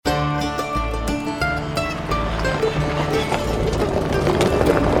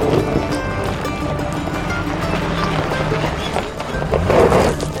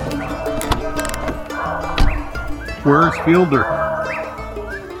Where's Fielder?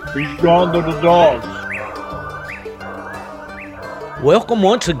 He's gone to the dogs. Welcome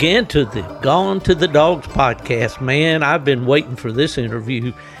once again to the Gone to the Dogs podcast. Man, I've been waiting for this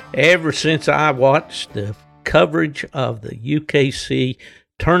interview ever since I watched the coverage of the UKC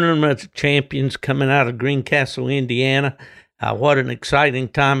Tournament of Champions coming out of Greencastle, Indiana. What an exciting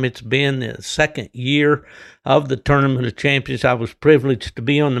time it's been, the second year of the Tournament of Champions. I was privileged to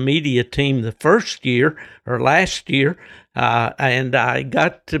be on the media team the first year, or last year, and I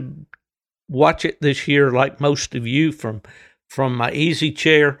got to watch it this year like most of you from my easy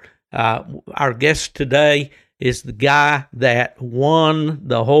chair. Our guest today is the guy that won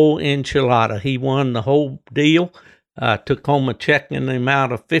the whole enchilada. He won the whole deal, took home a check in the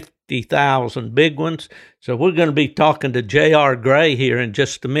amount of 50,000 big ones. So we're going to be talking to J.R. Gray here in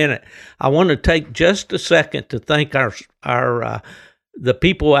just a minute. I want to take just a second to thank the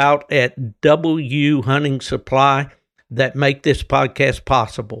people out at W Hunting Supply that make this podcast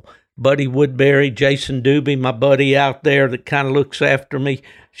possible. Buddy Woodbury, Jason Doobie, my buddy out there that kind of looks after me,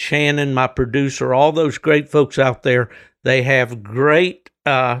 Shannon, my producer, all those great folks out there. They have great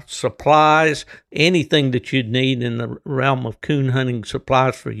supplies, anything that you'd need in the realm of coon hunting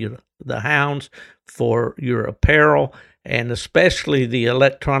supplies for the hounds, for your apparel, and especially the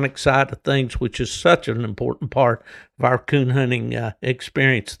electronic side of things, which is such an important part of our coon hunting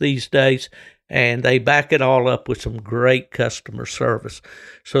experience these days. And they back it all up with some great customer service.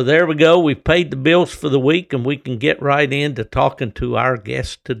 So there we go. We've paid the bills for the week, and we can get right into talking to our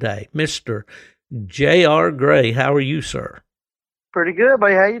guest today, Mr. J.R. Gray. How are you, sir? Pretty good,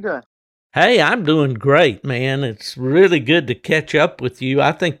 buddy. How you doing? Hey, I'm doing great, man. It's really good to catch up with you.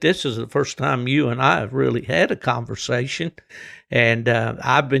 I think this is the first time you and I have really had a conversation, and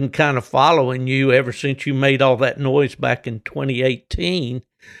I've been kind of following you ever since you made all that noise back in 2018.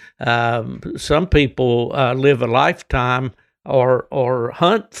 Some people live a lifetime or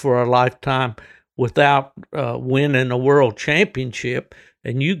hunt for a lifetime without winning a world championship,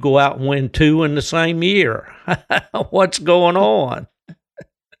 and you go out and win two in the same year. What's going on?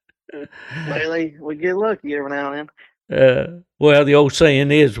 Well, we get lucky every now and then. Well, the old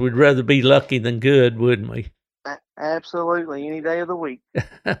saying is, we'd rather be lucky than good, wouldn't we? Absolutely, any day of the week.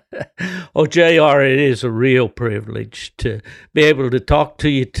 Well, JR, it is a real privilege to be able to talk to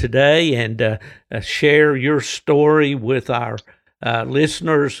you today and share your story with our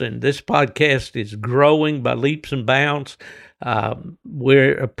listeners. And this podcast is growing by leaps and bounds.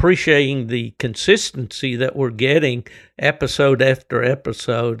 We're appreciating the consistency that we're getting episode after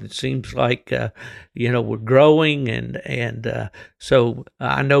episode. It seems like, we're growing and so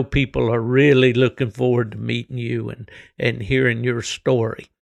I know people are really looking forward to meeting you and hearing your story.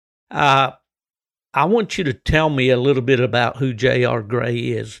 I want you to tell me a little bit about who J.R. Gray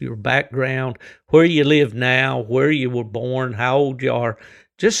is, your background, where you live now, where you were born, how old you are.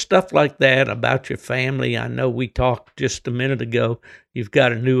 Just stuff like that about your family. I know we talked just a minute ago. You've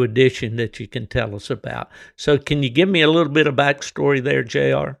got a new addition that you can tell us about. So can you give me a little bit of backstory there,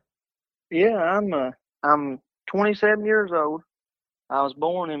 JR? Yeah, I'm 27 years old. I was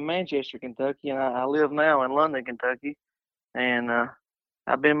born in Manchester, Kentucky, and I live now in London, Kentucky. And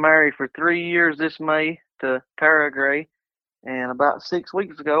I've been married for 3 years this May to Tara Gray. And about 6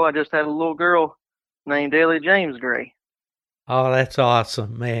 weeks ago, I just had a little girl named Ellie James Gray. Oh, that's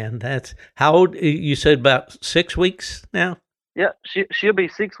awesome, man. That's how old? You said about 6 weeks now? Yep, she'll be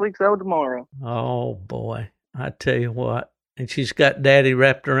 6 weeks old tomorrow. Oh, boy. I tell you what. And she's got daddy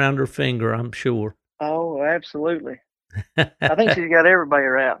wrapped around her finger, I'm sure. Oh, absolutely. I think she's got everybody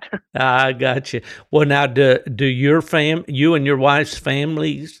wrapped. I got you. Well, now, do your you and your wife's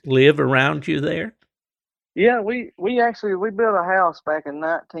families live around you there? Yeah, we built a house back in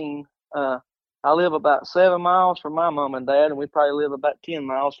 19. I live about 7 miles from my mom and dad, and we probably live about 10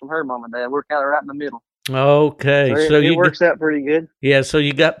 miles from her mom and dad. We're kind of right in the middle. Okay. So it works out pretty good. Yeah, so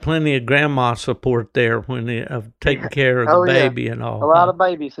you got plenty of grandma support there when of taking care of the baby and all. A lot of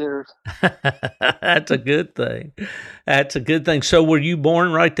babysitters. That's a good thing. That's a good thing. So were you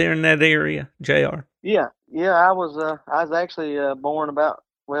born right there in that area, JR? Yeah. I was actually born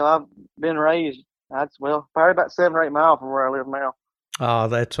I've been raised, probably about 7 or 8 miles from where I live now. Oh,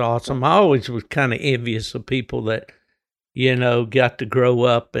 that's awesome. I always was kind of envious of people that, got to grow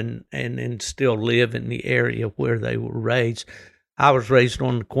up and still live in the area where they were raised. I was raised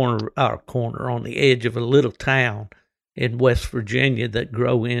on the corner on the edge of a little town in West Virginia that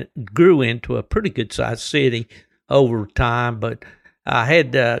grew into a pretty good sized city over time. But I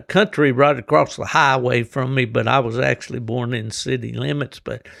had country right across the highway from me, but I was actually born in city limits.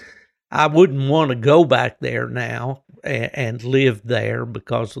 But I wouldn't want to go back there now and live there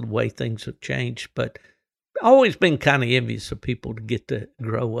because of the way things have changed. But always been kind of envious of people to get to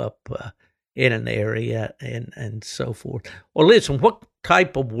grow up in an area and so forth. Well, listen, what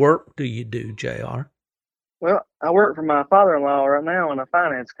type of work do you do, JR? Well, I work for my father-in-law right now in a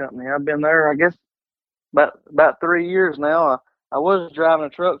finance company. I've been there, I guess, about 3 years now. I was driving a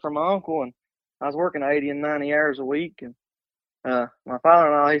truck for my uncle, and I was working 80 and 90 hours a week. And my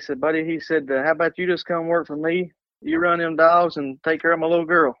father-in-law, he said, buddy, he said, how about you just come work for me? You run them dogs and take care of my little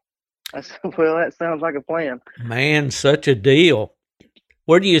girl. I said, well, that sounds like a plan. Man, such a deal.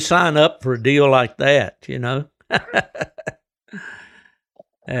 Where do you sign up for a deal like that, you know?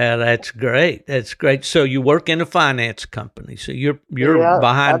 Yeah, that's great. That's great. So you work in a finance company. So you're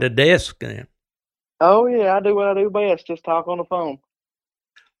behind the desk then. Oh, yeah, I do what I do best, just talk on the phone.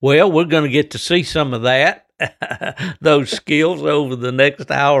 Well, we're going to get to see some of that, those skills over the next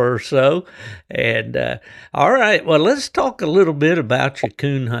hour or so. And all right, well, let's talk a little bit about your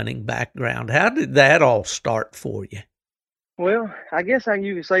coon hunting background. How did that all start for you? Well, I guess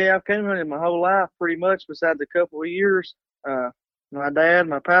you could say I've coon hunted my whole life pretty much, besides a couple of years. My dad,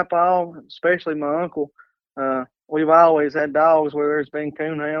 my papa, especially my uncle, we've always had dogs, whether it's been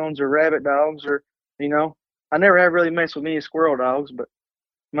coon hounds or rabbit dogs or, you know, I never have really messed with any squirrel dogs, but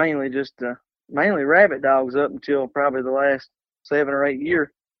mainly rabbit dogs up until probably the last 7 or 8 years.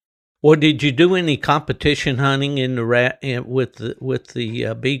 Well, did you do any competition hunting in the with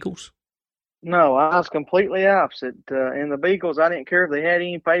the beagles? No, I was completely opposite. In the beagles, I didn't care if they had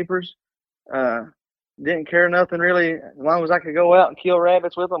any papers. Didn't care nothing really, as long as I could go out and kill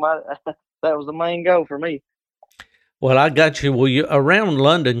rabbits with them. That was the main goal for me. Well, I got you. Well, you around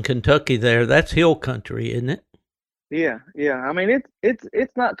London, Kentucky. That's hill country, isn't it? Yeah. I mean,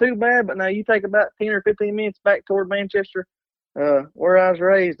 it's not too bad, but now you take about 10 or 15 minutes back toward Manchester, where I was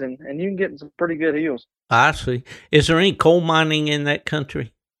raised, and you can get some pretty good hills. I see. Is there any coal mining in that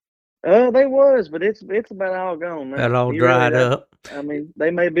country? They was, but it's about all gone now. That all dried up. I mean,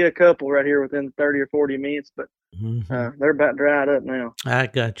 they may be a couple right here within 30 or 40 minutes, but they're about dried up now. I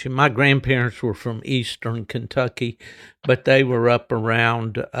got you. My grandparents were from eastern Kentucky, but they were up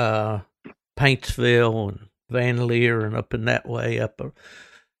around Paintsville and Van Leer and up in that way, up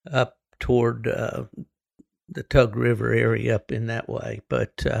toward the Tug River area, up in that way.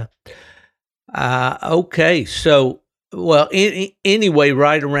 But okay, so. Well, anyway,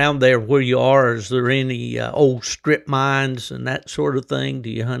 right around there where you are, is there any old strip mines and that sort of thing? Do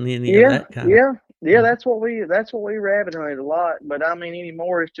you hunt any of that kind? Yeah. That's what we rabbit hunted a lot. But I mean,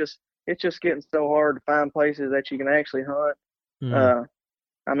 anymore, it's just getting so hard to find places that you can actually hunt.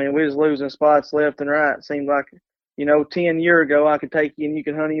 I mean, we was losing spots left and right. It seemed like 10 years ago I could take you and you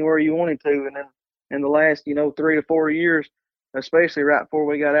could hunt anywhere you wanted to, and then in the last 3 to 4 years, especially right before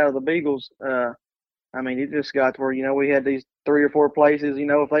we got out of the beagles. I mean, it just got to where, we had these 3 or 4 places,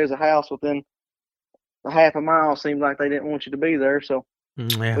 if there's a house within a half a mile, seemed like they didn't want you to be there. So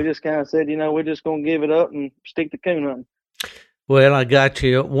we just kind of said, we're just going to give it up and stick to coon hunting. Well, I got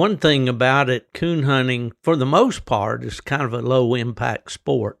you. One thing about it, coon hunting, for the most part, is kind of a low-impact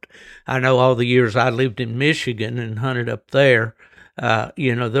sport. I know all the years I lived in Michigan and hunted up there,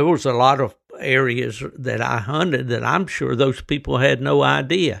 there was a lot of areas that I hunted that I'm sure those people had no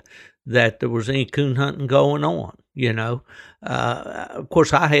idea that there was any coon hunting going on, Of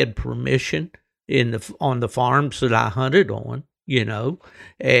course, I had permission on the farms that I hunted on,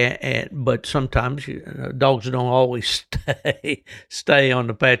 but sometimes dogs don't always stay on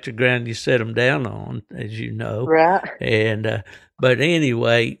the patch of ground you set them down on, as you know. Right. And but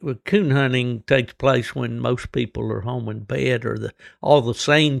anyway, coon hunting takes place when most people are home in bed, or all the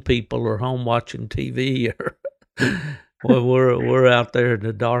sane people are home watching TV, or. Well, we're out there in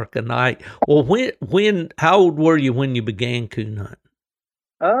the dark of night. Well, how old were you when you began coon hunting?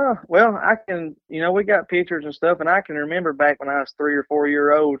 Well, I can, we got pictures and stuff, and I can remember back when I was 3 or 4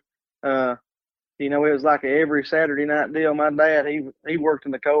 years old. It was like every Saturday night deal. My dad, he worked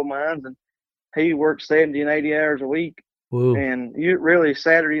in the coal mines, and he worked 70 and 80 hours a week. Whoa. And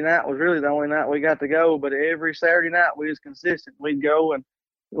Saturday night was really the only night we got to go. But every Saturday night we was consistent. We'd go and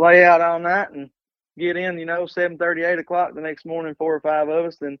lay out all night and get in, 7:30, 8 o'clock the next morning, 4 or 5 of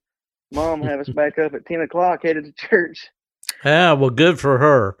us. Then Mom have us back up at 10 o'clock, headed to church. Ah, well, good for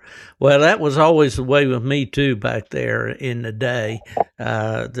her. Well, that was always the way with me too back there in the day.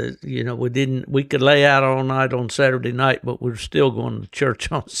 We could lay out all night on Saturday night, but we were still going to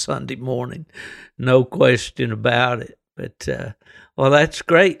church on Sunday morning. No question about it. But well, that's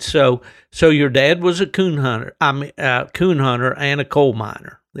great. So your dad was a coon hunter. Coon hunter and a coal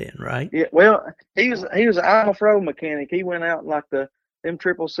miner. Then, right? Yeah. Well, he was an off-road mechanic. He went out like them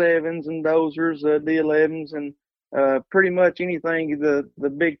 777s and dozers, D11s, and pretty much anything. The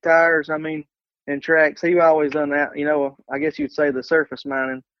big tires. I mean, in tracks. He always done that. I guess you'd say the surface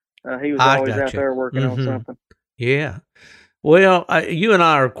mining. He was I always out got you. there working on something. Yeah. Well, you and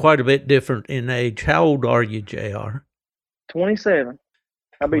I are quite a bit different in age. How old are you, JR? 27.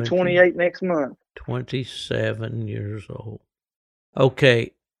 I'll be 28 next month. 27 years old.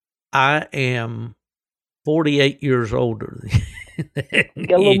 Okay. I am 48 years older than you.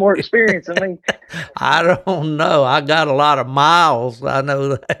 Got a little more experience than me. I don't know. I got a lot of miles. I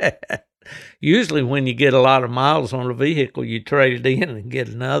know that. Usually when you get a lot of miles on a vehicle, you trade it in and get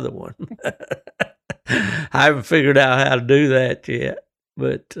another one. I haven't figured out how to do that yet.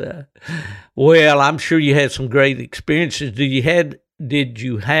 But, well, I'm sure you had some great experiences. Did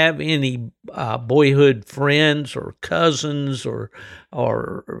you have any boyhood friends or cousins or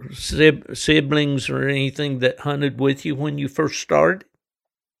siblings or anything that hunted with you when you first started?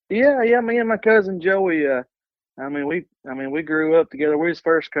 Yeah. Me and my cousin Joey. We grew up together. We was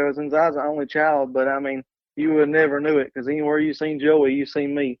first cousins. I was the only child, but you would never knew it because anywhere you seen Joey, you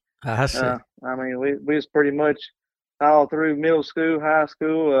seen me. I see. We was pretty much all through middle school, high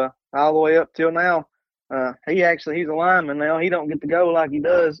school, all the way up till now. He's a lineman now. He don't get to go like he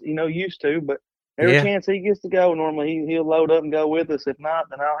does, used to, but every chance he gets to go, normally he'll load up and go with us. If not,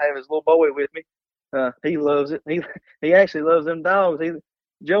 then I'll have his little boy with me. He loves it. He actually loves them dogs.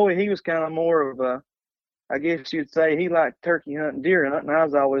 Joey, he was kind of more of I guess you'd say he liked turkey hunting, deer hunting. I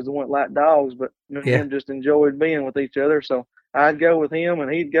was always the one that liked dogs, but me and him just enjoyed being with each other. So I'd go with him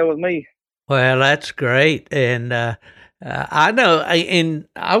and he'd go with me. Well, that's great. And I know, and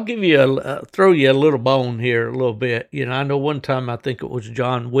I'll give you throw you a little bone here a little bit. I know one time I think it was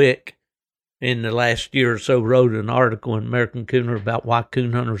John Wick in the last year or so wrote an article in American Cooner about why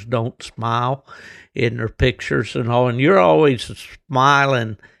coon hunters don't smile in their pictures and all. And you're always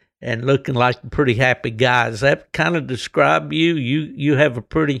smiling and looking like a pretty happy guy. Does that kind of describe you? You have a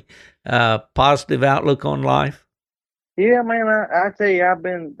pretty positive outlook on life? Yeah, man. I tell you, I've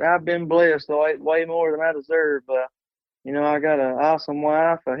been blessed, way more than I deserve. I got an awesome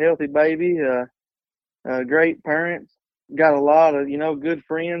wife, a healthy baby, great parents, got a lot of good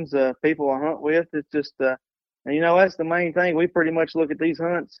friends, people I hunt with. It's just that's the main thing. We pretty much look at these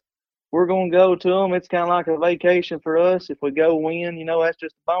hunts. We're going to go to them. It's kind of like a vacation for us. If we go win, that's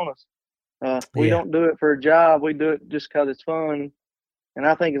just a bonus. We don't do it for a job. We do it just because it's fun. And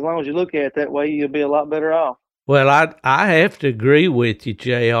I think as long as you look at it that way, you'll be a lot better off. Well, I have to agree with you,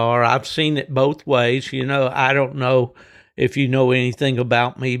 JR. I've seen it both ways. I don't know if you know anything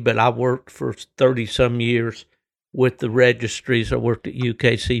about me, but I worked for 30-some years with the registries. I worked at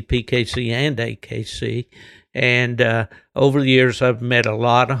UKC, PKC, and AKC. And over the years, I've met a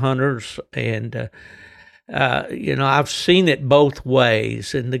lot of hunters, and I've seen it both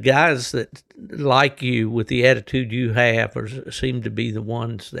ways. And the guys that like you with the attitude you have seem to be the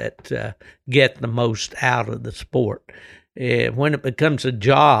ones that get the most out of the sport. When it becomes a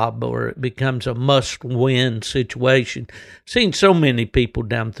job or it becomes a must-win situation, I've seen so many people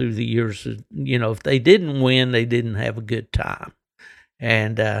down through the years, if they didn't win, they didn't have a good time.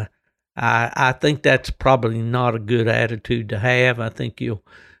 And I think that's probably not a good attitude to have. I think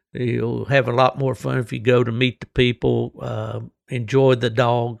you'll have a lot more fun if you go to meet the people, enjoy the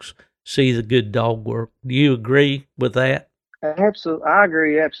dogs, see the good dog work. Do you agree with that? Absolutely, I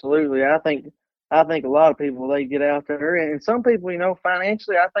agree. Absolutely. I think a lot of people, they get out there, and some people,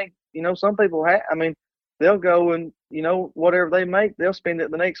 financially, I think, some people they'll go and whatever they make, they'll spend it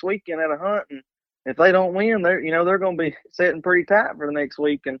the next weekend at a hunt, and if they don't win, they're going to be sitting pretty tight for the next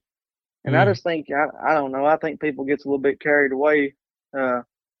week, and I just think I don't know. I think people gets a little bit carried away.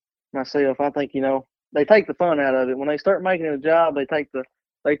 Myself, I think they take the fun out of it when they start making it a job. They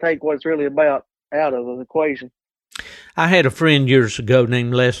take what it's really about out of the equation. I had a friend years ago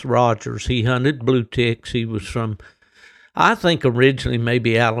named Les Rogers. He hunted blue ticks. He was from, I think originally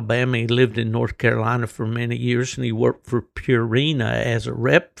maybe Alabama. He lived in North Carolina for many years, and he worked for Purina as a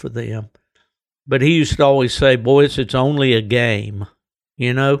rep for them. But he used to always say, boys, it's only a game,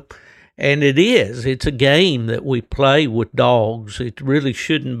 And it is. It's a game that we play with dogs. It really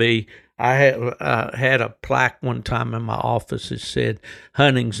shouldn't be. I had a plaque one time in my office that said,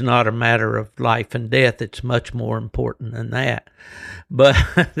 hunting's not a matter of life and death. It's much more important than that. But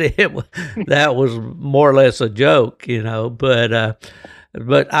that was more or less a joke, But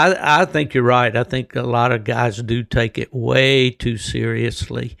I think you're right. I think a lot of guys do take it way too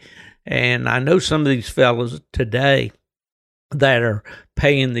seriously. And I know some of these fellas today that are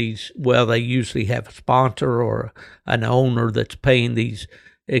paying these, they usually have a sponsor or an owner that's paying these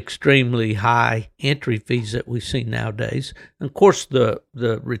extremely high entry fees that we see nowadays. And of course, the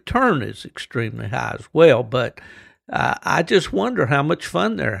return is extremely high as well, but I just wonder how much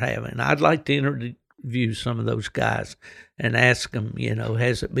fun they're having. I'd like to interview some of those guys and ask them,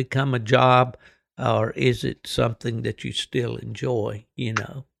 has it become a job or is it something that you still enjoy,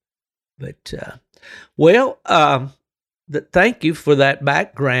 But, thank you for that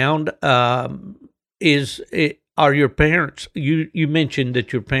background. Are your parents, you mentioned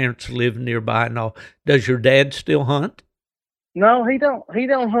that your parents live nearby and all. Does your dad still hunt? No, he don't. He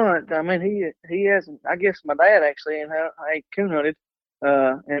don't hunt. I mean, he hasn't. I guess my dad actually ain't coon hunted,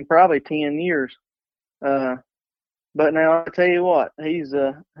 in probably 10 years. But now I tell you what, he's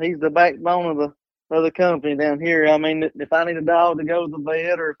the backbone of the company down here. I mean, if I need a dog to go to the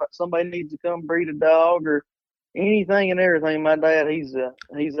vet, or if somebody needs to come breed a dog, or anything and everything, my dad, he's a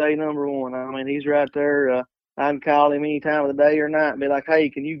number one. I mean, he's right there. I can call him any time of the day or night and be like, hey,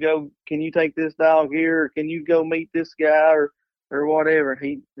 can you take this dog here, or can you go meet this guy, or whatever.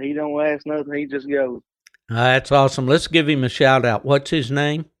 He don't ask nothing. He just goes. That's awesome. Let's give him a shout out. What's his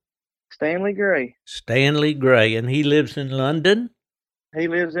name? Stanley Gray. Stanley Gray, and he lives in London? He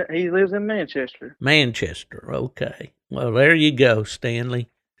lives in Manchester. Manchester, okay. Well, there you go, Stanley.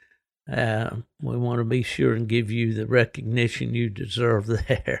 We want to be sure and give you the recognition you deserve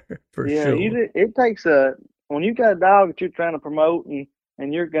there, for sure. Yeah, it takes when you got a dog that you're trying to promote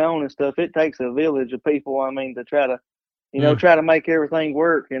and you're gone and stuff, it takes a village of people, I mean, to try to try to make everything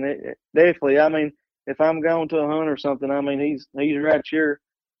work. And it definitely, I mean, if I'm going to a hunt or something, I mean, he's right here,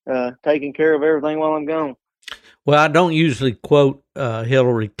 taking care of everything while I'm gone. Well, I don't usually quote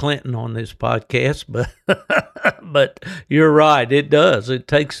Hillary Clinton on this podcast, but you're right. It does. It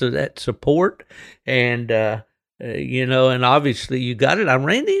takes that support, and and obviously you got it. I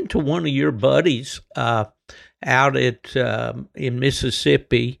ran into one of your buddies out in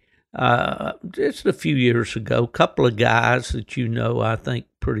Mississippi just a few years ago. A couple of guys that I think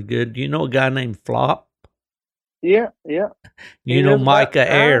pretty good. Do you know a guy named Flop? Yeah. You know Micah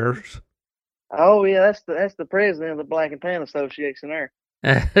Ayers. Oh yeah, that's the president of the Black and Tan Association there.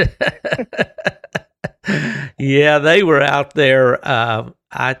 Yeah, they were out there.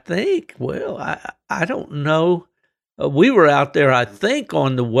 I think. Well, I don't know. We were out there, I think,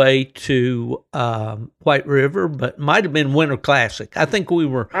 on the way to White River, but might have been Winter Classic. I think we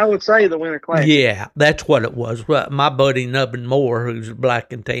were. I would say the Winter Classic. Yeah, that's what it was. Well, my buddy Nubbin Moore, who's a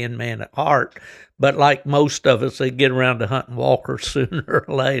black and tan man at heart, but like most of us, they get around to hunting walkers sooner or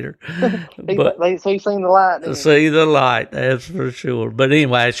later. But they seen the light. See the light, that's for sure. But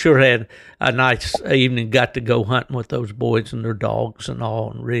anyway, I sure had a nice evening. Got to go hunting with those boys and their dogs and all,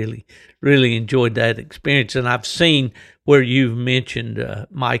 and really, really enjoyed that experience. And I've seen where you've mentioned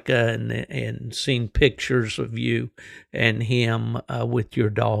Micah and seen pictures of you and him with your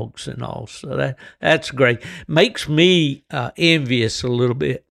dogs and all. So that's great. Makes me envious a little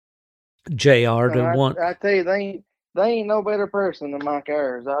bit, JR. I tell you, they ain't no better person than Mike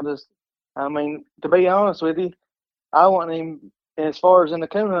Ayers. I mean, to be honest with you, I wouldn't even, as far as in the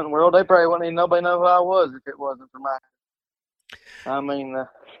coon hunting world, they probably wouldn't even nobody know who I was if it wasn't for Mike. I mean,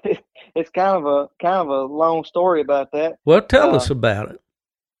 it's kind of a long story about that. Well, tell us about it.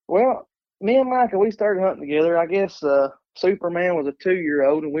 Well, me and Micah, we started hunting together. I guess Superman was a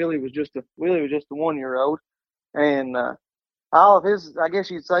 2-year-old and Willie was just a 1-year-old, and all of his, I guess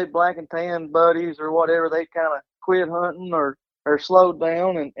you'd say, black and tan buddies or whatever, they kind of quit hunting or slowed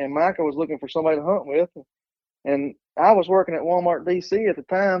down, and Micah was looking for somebody to hunt with, and I was working at Walmart DC at the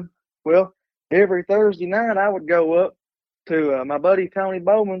time. Well, every Thursday night I would go up to my buddy Tony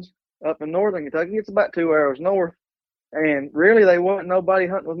Bowman's up in northern Kentucky. It's about 2 hours north, and really they wasn't nobody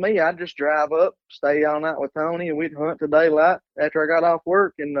hunting with me. I'd just drive up, stay all night with Tony, and we'd hunt to daylight after I got off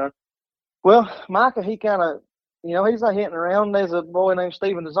work. And well, Micah, he kind of, he's not hitting around. There's a boy named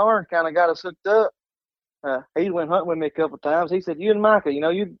Stephen Desarn kind of got us hooked up. He went hunting with me a couple of times. He said, you and Micah,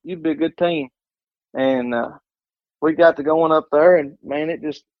 you'd be a good team. And we got to going up there, and man, it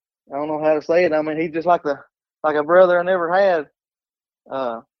just, I don't know how to say it. I mean, he's just like a brother I never had.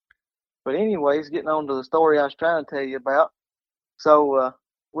 But anyways, getting on to the story I was trying to tell you about. So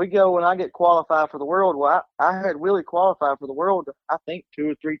we go, and I get qualified for the world. Well, I had Willie qualified for the world, I think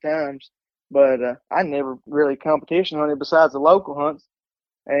 2 or 3 times, but I never really competition hunted besides the local hunts.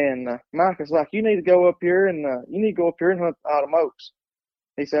 And Micah's like, you need to go up here and hunt Autumn Oaks.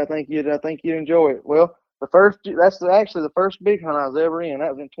 He said, I think you'd enjoy it. Well, that's actually the first big hunt I was ever in.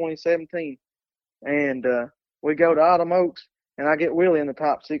 That was in 2017. And we go to Autumn Oaks, and I get Willie in the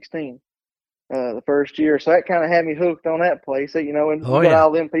top 16 the first year. So that kind of had me hooked on that place, and got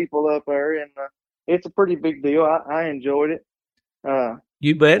all them people up there, and it's a pretty big deal. I enjoyed it.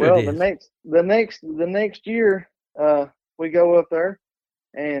 You bet. Well, it is. the next year, we go up there,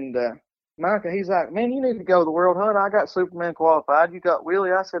 and Micah, he's like, man, you need to go to the World Hunt. I got Superman qualified. You got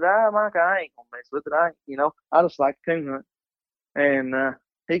Willie. I said, Micah, I ain't gonna mess with it. I just like coon hunt. And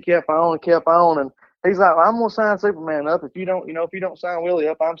he kept on and kept on, and he's like, well, I'm gonna sign Superman up. If you don't sign Willie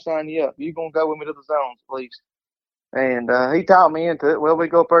up, I'm signing you up. You gonna go with me to the zones, please? And he talked me into it. Well, we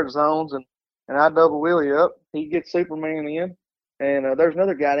go up there to zones, and I double Willie up. He gets Superman in, and there's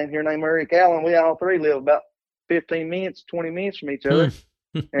another guy in here named Eric Allen. We all three live about 15 minutes, 20 minutes from each other.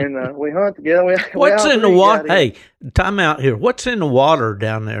 And we hunt together. What's in the water? Hey, time out here. What's in the water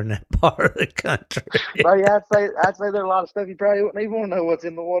down there in that part of the country? Buddy, I'd say there's a lot of stuff you probably wouldn't even want to know what's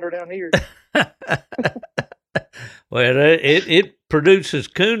in the water down here. Well, it produces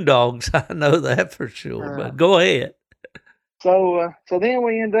coon dogs. I know that for sure. But go ahead. So then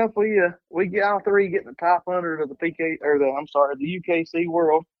we end up we get all three getting the top 100 of the the UKC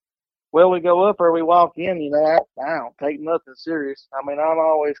world. Well, we go up or we walk in, I don't take nothing serious. I mean, I'm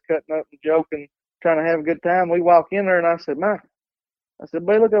always cutting up and joking, trying to have a good time. We walk in there and I said,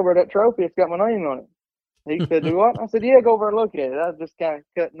 buddy, look over at that trophy. It's got my name on it. He said, do what? I said, yeah, go over and look at it. I was just kind of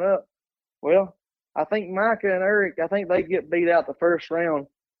cutting up. Well, I think Micah and Eric, I think they get beat out the first round.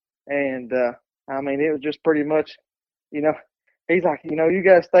 And, I mean, it was just pretty much, he's like, you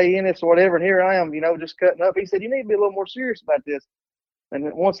got to stay in this or whatever. And here I am, just cutting up. He said, you need to be a little more serious about this. And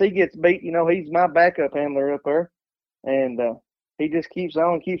once he gets beat, he's my backup handler up there. And he just keeps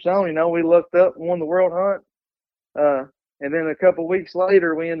on. We looked up, won the World Hunt. And then a couple of weeks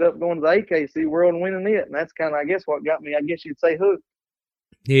later, we end up going to the AKC World and winning it. And that's kind of, I guess, what got me, I guess you'd say, hooked.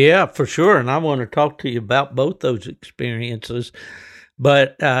 Yeah, for sure. And I want to talk to you about both those experiences.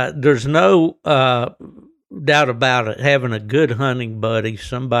 But there's no doubt about it. Having a good hunting buddy,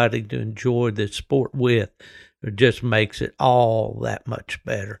 somebody to enjoy the sport with, it just makes it all that much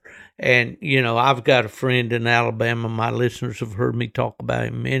better. And, I've got a friend in Alabama. My listeners have heard me talk about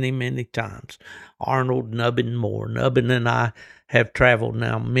him many, many times. Arnold Nubbin Moore. Nubbin and I have traveled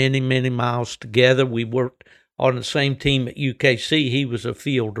now many, many miles together. We worked on the same team at UKC. He was a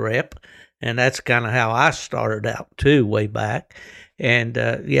field rep, and that's kind of how I started out too, way back. And,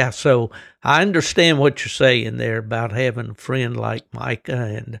 so I understand what you're saying there about having a friend like Micah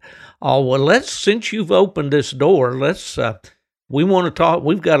and all. Well, since you've opened this door, we want to talk.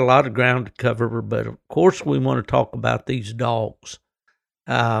 We've got a lot of ground to cover, but of course we want to talk about these dogs.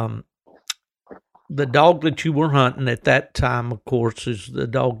 The dog that you were hunting at that time, of course, is the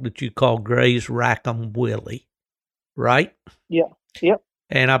dog that you call Gray's Rackham Willie, right? Yeah. Yep.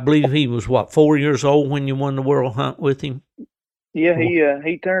 And I believe he was, 4 years old when you won the World Hunt with him? Yeah,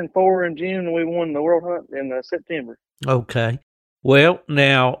 he turned 4 in June, and we won the World Hunt in September. Okay. Well,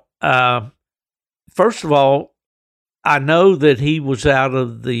 now, first of all, I know that he was out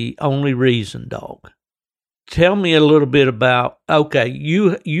of the Only Reason dog. Tell me a little bit about,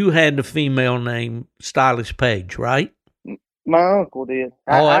 you had the female name Stylish Page, right? My uncle did.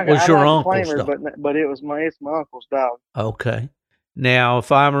 That was your uncle's dog. But it's my uncle's dog. Okay. Now,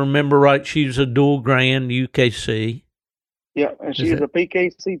 if I remember right, she was a dual grand UKC. Yeah, and she is a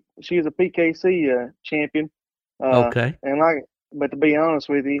PKC. She is a PKC champion. Okay. But to be honest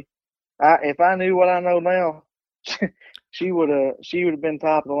with you, if I knew what I know now, she would have been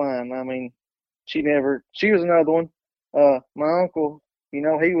top of the line. I mean, she was another one. My uncle, he'd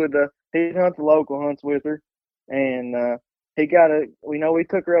hunt the local hunts with her, and we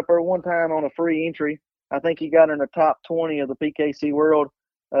took her up there one time on a free entry. I think he got her in the top 20 of the PKC world,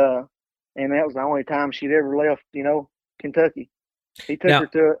 and that was the only time she'd ever left, Kentucky. He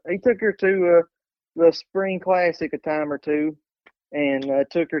took her to the Spring Classic a time or two, and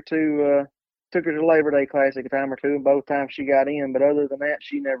took her to Labor Day Classic a time or two, and both times she got in. But other than that,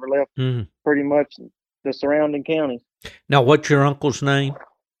 she never left pretty much the surrounding counties. Now, what's your uncle's name?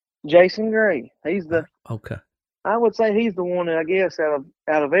 Jason Gray. He's okay. I would say he's the one that, I guess,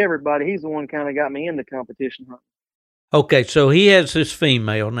 out of everybody, he's the one kind of got me into competition hunting. Okay, so he has this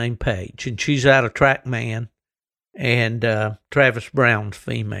female named Paige, and she's out of TrackMan. And Travis Brown's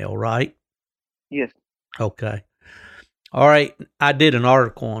female, right? Yes. Okay. All right. I did an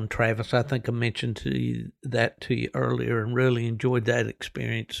article on Travis. I think I mentioned to you earlier, and really enjoyed that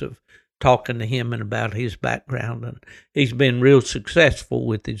experience of talking to him and about his background. And he's been real successful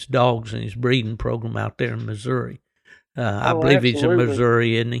with his dogs and his breeding program out there in Missouri. I believe absolutely. He's in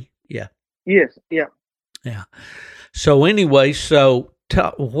Missouri, isn't he? Yeah. Yes. Yeah. Yeah. So anyway,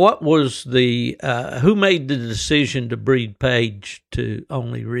 what was who made the decision to breed Paige to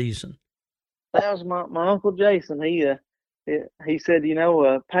Only Reason? That was my Uncle Jason. He said,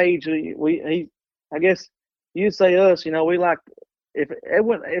 Paige, I guess you'd say us, we like,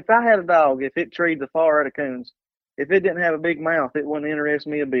 if I had a dog, if it treed the far out of coons, if it didn't have a big mouth, it wouldn't interest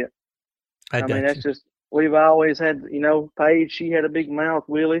me a bit. I mean, got that's you. just, we've always had, Paige, she had a big mouth,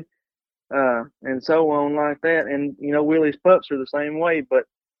 Willie, and so on like that. And, Willie's pups are the same way, but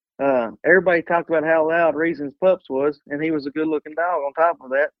everybody talked about how loud Reason's pups was, and he was a good looking dog on top of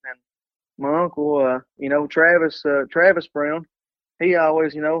that. And my uncle, Travis Brown, he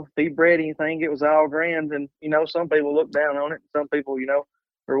always, if he bred anything, it was all grand. And, some people look down on it. Some people,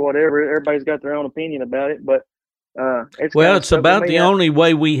 or whatever, everybody's got their own opinion about it. But it's kind Well, of it's stuck with about me. the only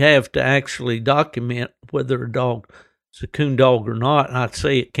way we have to actually document whether a dog is a coon dog or not. And I'd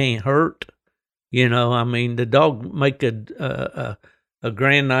say it can't hurt. I mean, the dog make a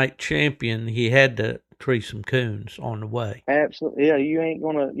Grand Night champion. He had to tree some coons on the way. Absolutely, yeah. You ain't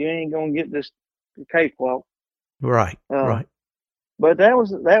gonna get this cakewalk. Right, right. But that was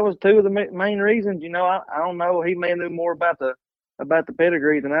two of the main reasons. I don't know. He may have knew more about the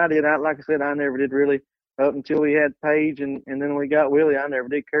pedigree than I did. Like I said, I never did really up until we had Paige, and then we got Willie. I never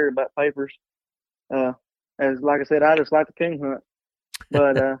did care about papers. As like I said, I just like the coon hunt.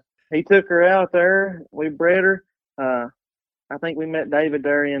 But he took her out there. We bred her. I think we met David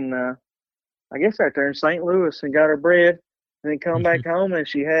there in, I guess right there in St. Louis, and got her bred. And then come back home, and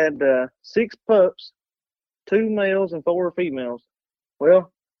she had 6 pups, 2 males and 4 females.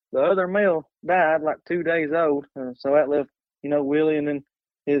 Well, the other male died like 2 days old, so that left, Willie and then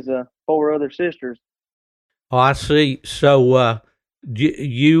his 4 other sisters. Oh, I see. So, did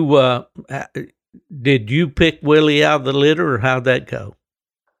you pick Willie out of the litter, or how'd that go?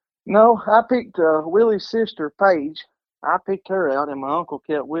 No, I picked Willie's sister, Paige. I picked her out, and my uncle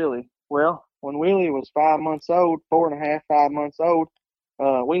kept Willie. Well, when Willie was 5 months old, 4.5, 5 months old,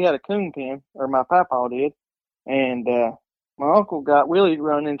 we had a coon pen, or my papa did, and my uncle got Willie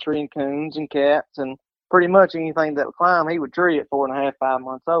running treeing coons and cats, and pretty much anything that would climb, he would tree at 4.5, 5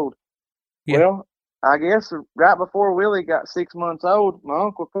 months old. Yeah. Well, I guess right before Willie got 6 months old, my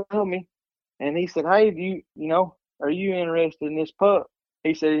uncle called me, and he said, "Hey, are you interested in this pup?"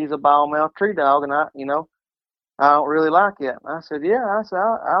 He said he's a ball mouth tree dog, and I don't really like it. I said, "Yeah." I said,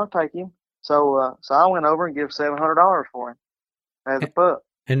 I'll take him. So I went over and gave $700 for him as a pup.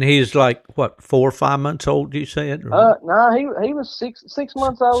 And he's like what, 4 or 5 months old? You said? No, he was six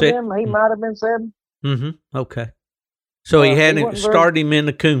months old. He might have been 7. Mm-hmm. Okay. So he had him start him in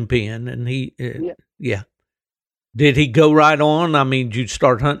the coon pen, and he yeah. Did he go right on? I mean, did you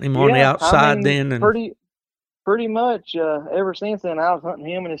start hunting him on the outside then? And pretty much ever since then, I was hunting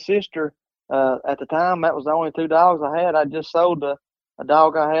him and his sister. At the time, that was the only 2 dogs I had. I just sold a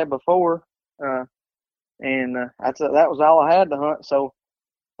dog I had before, and that was all I had to hunt. So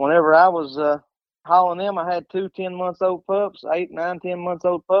whenever I was hauling them, I had 2 10-month-old pups, 8, 9,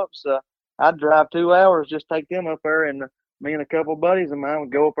 10-month-old pups. I'd drive 2 hours, just take them up there, and me and a couple of buddies of mine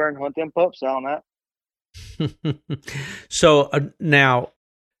would go up there and hunt them pups all night. So now,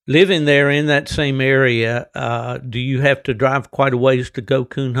 living there in that same area, do you have to drive quite a ways to go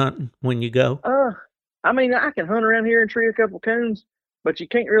coon hunting when you go? I mean, I can hunt around here and tree a couple coons, but you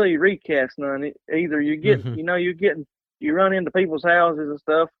can't really recast none. Either you get, you run into people's houses and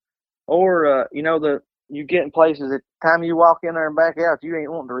stuff, or you get in places that time you walk in there and back out, you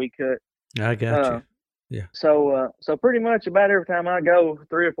ain't wanting to recut. I got you. Yeah. So pretty much about every time I go,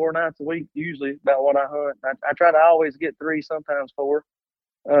 3 or 4 nights a week, usually about what I hunt. I try to always get 3, sometimes 4.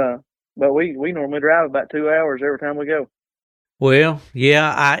 But we normally drive about 2 hours every time we go. Well,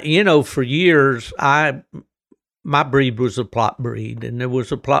 yeah, for years, my breed was a plot breed, and there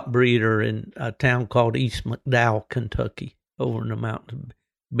was a plot breeder in a town called East McDowell, Kentucky, over in the mountains,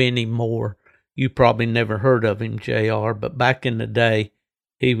 Benny Moore. You probably never heard of him, JR, but back in the day,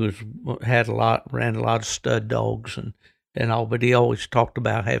 he ran a lot of stud dogs and all, but he always talked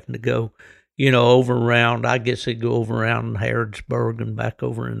about having to go, over around, I guess he'd go over around Harrodsburg and back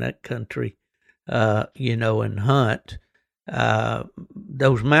over in that country, and hunt.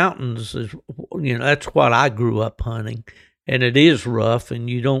 Those mountains is, that's what I grew up hunting, and it is rough, and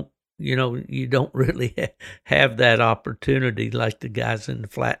you don't really have that opportunity like the guys in the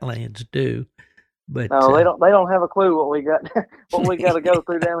flatlands do. But no, they don't have a clue what we got to go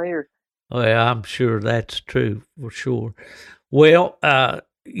through down here. Well, I'm sure that's true for sure. Well, I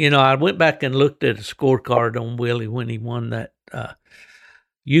went back and looked at a scorecard on Willie when he won that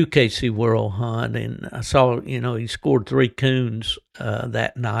UKC World Hunt, and I saw, he scored 3 coons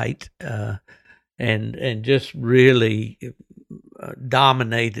that night, and just really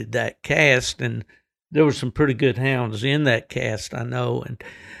dominated that cast. And there were some pretty good hounds in that cast, I know. And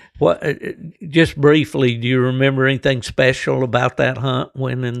what, just briefly, do you remember anything special about that hunt,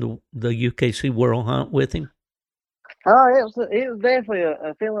 winning the UKC World Hunt with him? Oh, it was definitely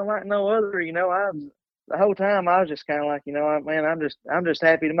a feeling like no other. the whole time I was just kind of like, man, I'm just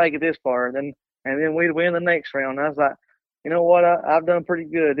happy to make it this far. And then we'd win the next round. And I was like, you know what, I've done pretty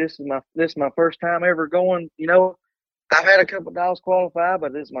good. This is my first time ever going. I've had a couple dogs qualify,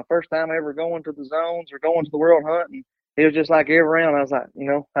 but this is my first time ever going to the zones or going to the World Hunt. And it was just like every round I was like,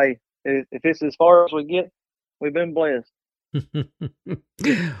 hey, if it's as far as we get, we've been blessed.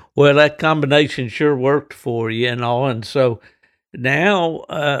 Well, that combination sure worked for you and all. And so now,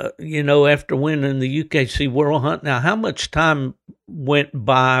 after winning the UKC World Hunt, now how much time went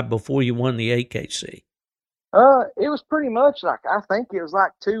by before you won the AKC? It was pretty much like, I think it was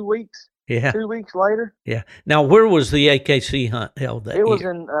like 2 weeks. Yeah. 2 weeks later. Yeah. Now, where was the AKC hunt held that year? It was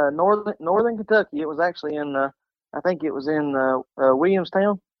in northern Kentucky. It was actually in, I think it was in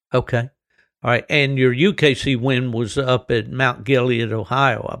Williamstown. Okay. All right. And your UKC win was up at Mount Gilead,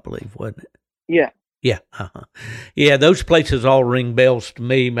 Ohio, I believe, wasn't it? Yeah. Yeah. Uh-huh. Yeah, those places all ring bells to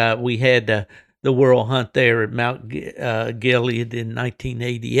me. We had the World Hunt there at Mount Gilead in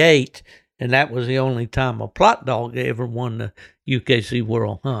 1988. And that was the only time a Plott dog ever won the UKC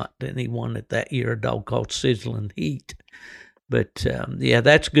World Hunt. And he won it that year, a dog called Sizzling Heat. But,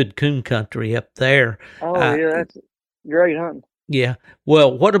 that's good coon country up there. Oh, yeah, that's great hunting. Yeah.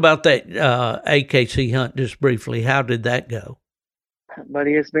 Well, what about that AKC hunt, just briefly? How did that go?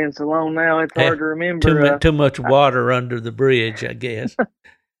 Buddy, it's been so long now, it's hard to remember. Too much water under the bridge, I guess.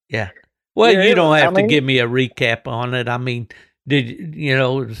 Yeah. Well, you don't have to give me a recap on it. I mean,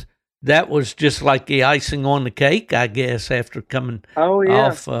 that was just like the icing on the cake, I guess, after coming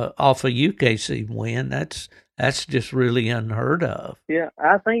off a UKC win. That's just really unheard of. Yeah,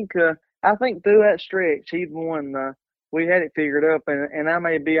 I think through that stretch, he'd won. We had it figured up, and I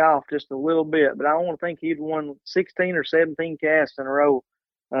may be off just a little bit, but I want to think he'd won 16 or 17 casts in a row,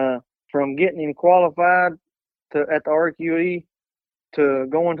 from getting him qualified at the RQE to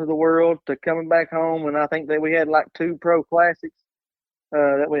going to the World to coming back home, and I think that we had like 2 pro classics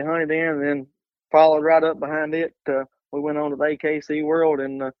that we hunted in, and then followed right up behind it. We went on to the AKC World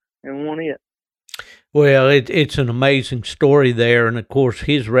and won it. Well, it's an amazing story there, and of course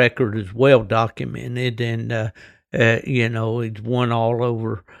his record is well documented, and he's won all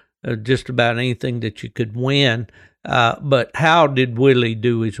over just about anything that you could win. But how did Willie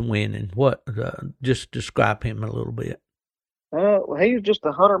do his winning? What? Just describe him a little bit. Well, he was just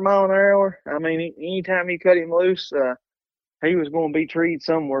 100 mile an hour. I mean, anytime you cut him loose, he was going to be treed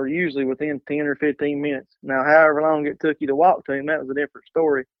somewhere, usually within 10 or 15 minutes. Now, however long it took you to walk to him, that was a different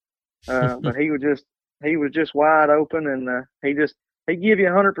story. But he was just wide open, and he'd give you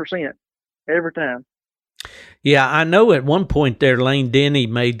 100% every time. Yeah, I know at one point there, Lane Denny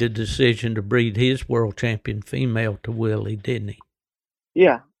made the decision to breed his world champion female to Willie, didn't he?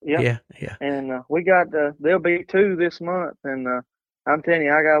 Yeah. And we got there'll be 2 this month, and I'm telling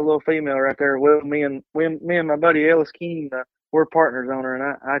you, I got a little female right there. Well, me and my buddy Ellis Keene, we're partners on her,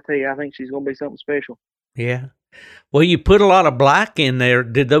 and I tell you, I think she's going to be something special. Yeah. Well, you put a lot of black in there.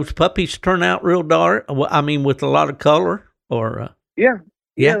 Did those puppies turn out real dark? I mean, with a lot of color, or? Yeah.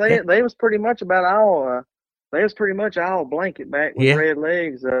 They was pretty much about all. They was pretty much all blanket back with red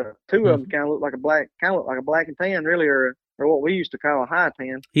legs. 2 of them kind of look like a black and tan, really, or what we used to call a high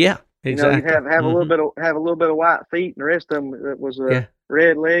tan. Yeah, exactly. You have a little bit of white feet, and the rest of them was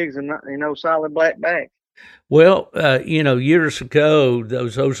red legs and solid black backs. Well, years ago,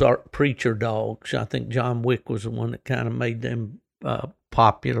 those Ozark Preacher dogs, I think John Wick was the one that kind of made them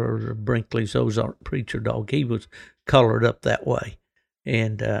popular, Brinkley's Ozark Preacher dog. He was colored up that way.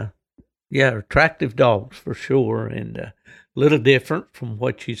 And, attractive dogs for sure, and a little different from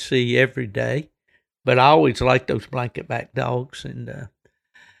what you see every day. But I always liked those blanket back dogs. And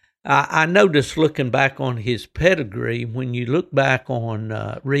I noticed looking back on his pedigree, when you look back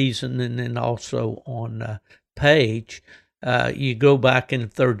on Reason and then also on Page, you go back in the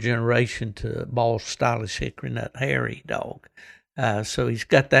 3rd generation to Ball's Stylish Hickory Nut Harry dog. So he's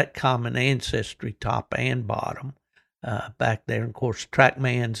got that common ancestry, top and bottom, back there. And of course,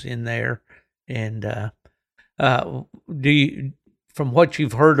 Trackman's in there. And from what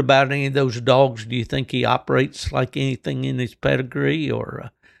you've heard about any of those dogs, do you think he operates like anything in his pedigree,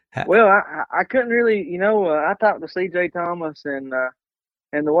 or? Well, I couldn't really, I talked to C.J. Thomas, and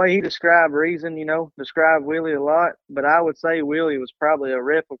the way he described Reason, described Willie a lot, but I would say Willie was probably a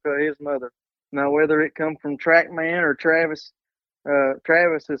replica of his mother. Now, whether it come from Trackman or Travis's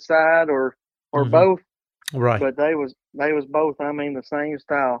side or both, right? But they was both. I mean, the same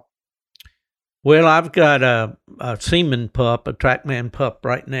style. Well, I've got a semen pup, a Trackman pup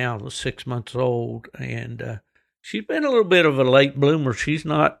right now, that's 6 months old, and she's been a little bit of a late bloomer. She's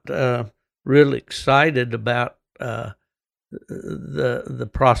not really excited about the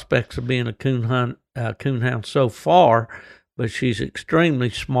prospects of being a coon coonhound so far, but she's extremely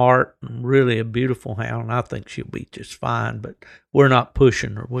smart and really a beautiful hound. I think she'll be just fine, but we're not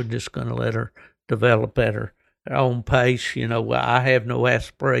pushing her. We're just going to let her develop at her own pace. I have no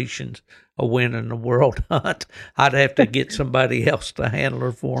aspirations of winning the world hunt. I'd have to get somebody else to handle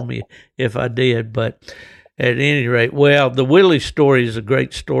her for me if I did. But at any rate, well, the Willie story is a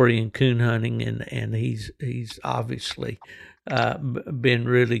great story in coon hunting, and he's obviously been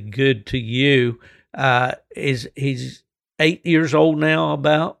really good to you. He's 8 years old now,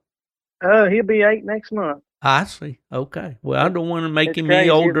 about? He'll be 8 next month. I see. Okay. Well, I don't want to make It's him crazy. any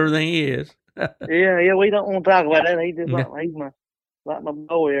older than he is. Yeah, we don't want to talk about that. He's just he's like my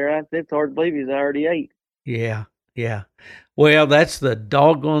boy there. It's hard to believe he's already 8. Yeah. Well, that's the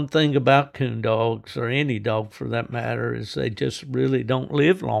doggone thing about coon dogs, or any dog for that matter, is they just really don't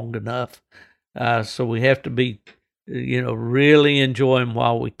live long enough. So we have to be, really enjoy them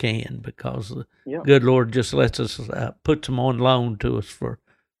while we can, because the good Lord just lets us, puts them on loan to us for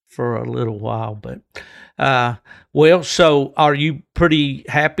a little while. But, well, so are you pretty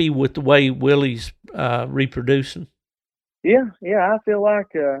happy with the way Willie's reproducing? Yeah, I feel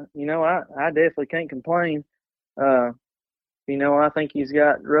like, I definitely can't complain. I think he's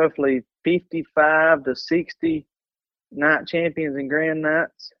got roughly 55 to 60 night champions and grand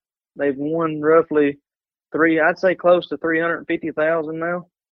nights. They've won roughly I'd say close to 350,000 now.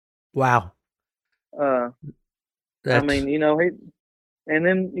 Wow. I mean, and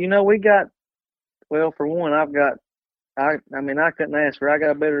then, we got, well, for one, I couldn't ask for, I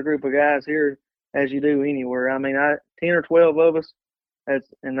got a better group of guys here as you do anywhere. I mean, 10 or 12 of us,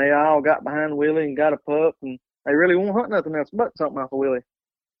 and they all got behind Willie and got a pup, and they really won't hunt nothing else but something off of Willie.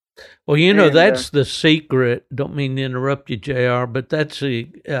 Well, that's the secret. Don't mean to interrupt you, JR, but that's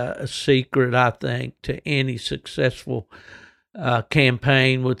a secret, I think, to any successful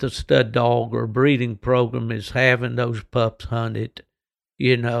campaign with a stud dog or breeding program, is having those pups hunted,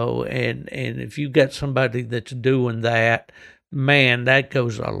 and if you got somebody that's doing that, man, that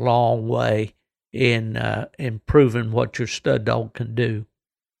goes a long way in proving what your stud dog can do.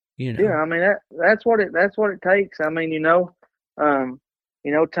 Yeah, I mean that's what it takes. I mean,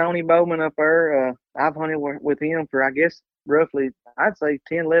 Tony Bowman up there, I've hunted with him for, I guess, roughly, I'd say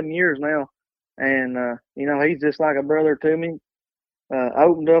 10, 11 years now. And, he's just like a brother to me.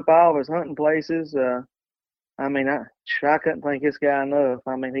 Opened up all of his hunting places. I mean, I couldn't thank this guy enough.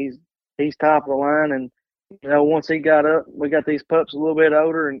 I mean, he's top of the line. And, once he got up, we got these pups a little bit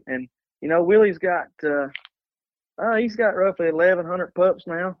older. And Willie's got, he's got roughly 1,100 pups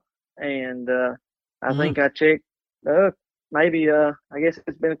now. And I think I checked, maybe, I guess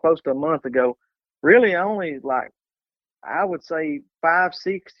it's been close to a month ago. Really only, like, I would say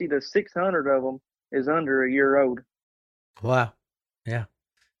 560 to 600 of them is under a year old. Wow. Yeah.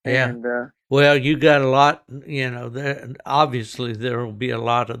 And, well, you got a lot, obviously there will be a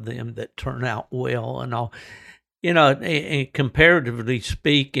lot of them that turn out well and all. And comparatively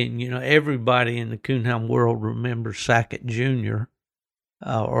speaking, everybody in the coonhound world remembers Sackett Jr.,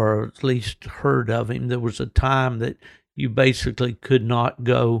 or at least heard of him. There was a time that you basically could not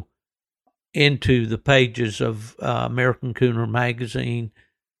go into the pages of American Cooner magazine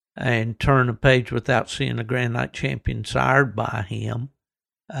and turn a page without seeing a Grand Night champion sired by him.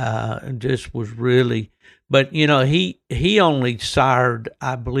 And just was really, but he only sired,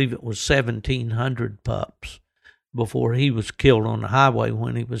 I believe it was 1,700 pups before he was killed on the highway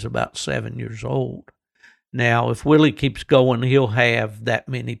when he was about 7 years old. Now, if Willie keeps going, he'll have that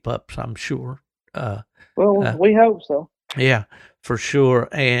many pups, I'm sure. Well, we hope so. Yeah, for sure.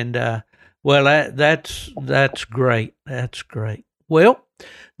 And, well, that's great. That's great. Well,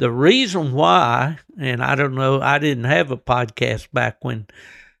 the reason why, and I don't know, I didn't have a podcast back when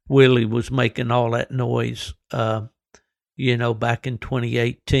Willie was making all that noise, back in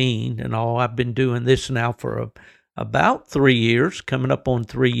 2018 and all. I've been doing this now for about 3 years, coming up on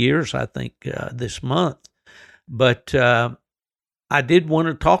 3 years, I think, this month. But I did want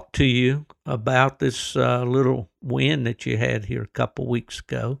to talk to you about this little win that you had here a couple weeks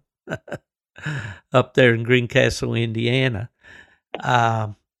ago up there in Greencastle, Indiana.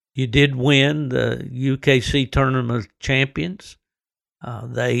 You did win the UKC Tournament of Champions.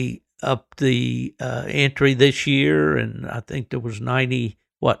 They upped the entry this year, and I think there was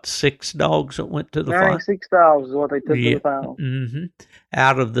 6 dogs that went to the final. 96 dogs is what they took to the final. Mm-hmm.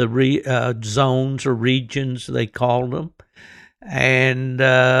 Out of the zones or regions, they called them. And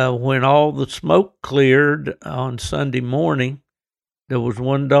when all the smoke cleared on Sunday morning, there was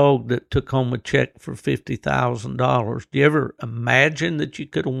one dog that took home a check for $50,000. Do you ever imagine that you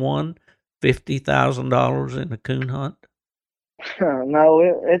could have won $50,000 in a coon hunt? No,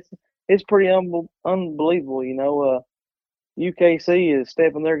 it's pretty unbelievable. UKC is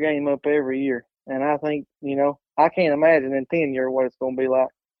stepping their game up every year, and I think I can't imagine in 10 years what it's going to be like.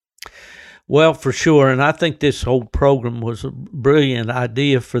 Well, for sure, and I think this whole program was a brilliant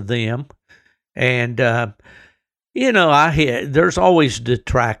idea for them. And there's always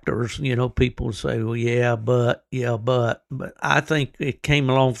detractors. People say, "Well, but," but I think it came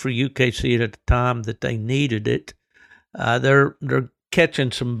along for UKC at a time that they needed it. They're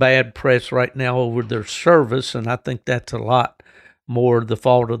catching some bad press right now over their service, and I think that's a lot more the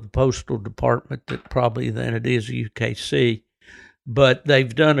fault of the Postal Department than it is UKC. But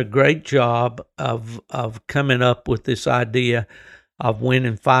they've done a great job of coming up with this idea of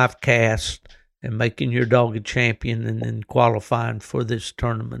winning 5 casts and making your dog a champion and then qualifying for this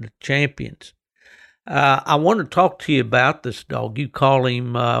tournament of champions. I want to talk to you about this dog. You call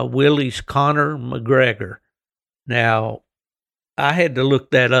him Willie's Conor McGregor. Now, I had to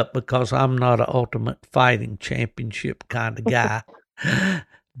look that up because I'm not an Ultimate Fighting Championship kind of guy.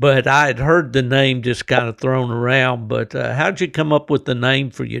 But I had heard the name just kind of thrown around. But how'd you come up with the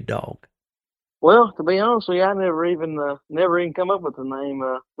name for your dog? Well, to be honest with you, I never even come up with the name.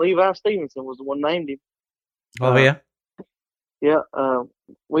 Levi Stevenson was the one named him. Oh, yeah? Yeah.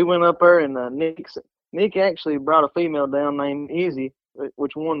 We went up there, and Nick actually brought a female down named Izzy,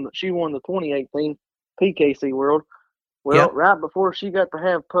 she won the 2018 PKC World. Well, yeah. Right before she got to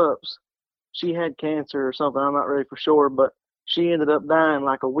have pups, she had cancer or something. I'm not really for sure, but she ended up dying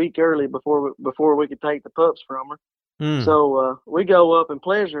like a week early before we could take the pups from her. So we go up and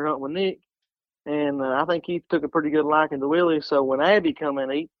pleasure hunt with Nick, and I think he took a pretty good liking to Willie. So when Abby come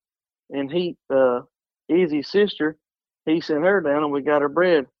in and he Izzy's sister, he sent her down and we got her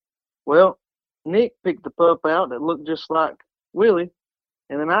bred. Well, Nick picked the pup out that looked just like Willie,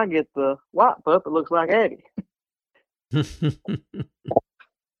 and then I get the white pup that looks like Abby.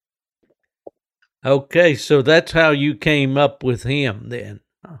 Okay, so that's how you came up with him then.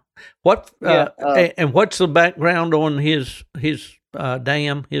 What and what's the background on his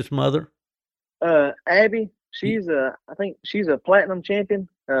mother? Abby, I think she's a platinum champion,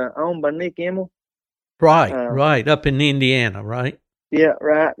 owned by Nick Emmel. Right, up in Indiana, right? Yeah,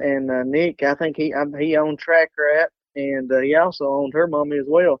 right. And Nick, I think he owned Track Rat, and he also owned her mommy as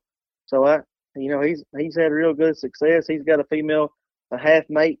well. So he's had real good success. He's got a female, a half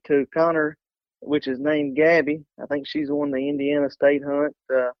mate to Conor, which is named Gabby. I think she's won the Indiana State Hunt.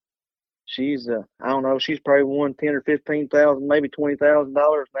 She's I don't know, she's probably won $10,000 or $15,000, maybe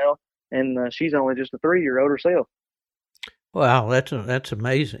 $20,000 now, and she's only just a 3-year-old herself. Wow, that's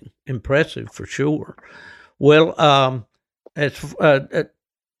amazing, impressive for sure. Well,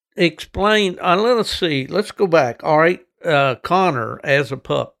 explain. Let's see. Let's go back. All right, Conor as a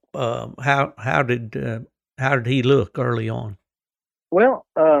pup. How did he look early on? Well,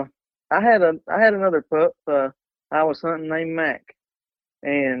 I had another pup I was hunting named Mac,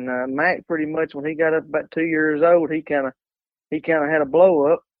 and Mac pretty much when he got up about 2 years old, he kind of had a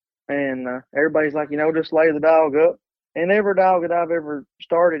blow up, and everybody's like, just lay the dog up. And every dog that I've ever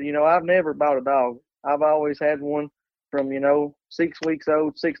started, I've never bought a dog. I've always had one from 6 weeks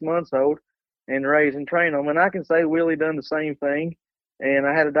old, 6 months old, and raise and train them. And I can say Willie done the same thing. And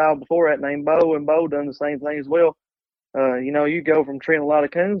I had a dog before that named Bo, and Bo done the same thing as well. You go from treeing a lot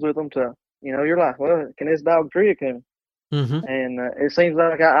of coons with them to, you're like, well, can this dog tree a coon? Mm-hmm. And it seems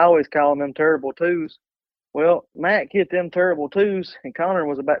like I always call them terrible twos. Well, Mac hit them terrible twos, and Conor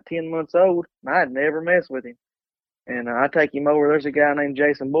was about 10 months old, and I'd never mess with him. And I take him over. There's a guy named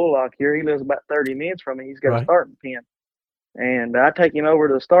Jason Bullock here. He lives about 30 minutes from me. He's got a starting pen. And I take him over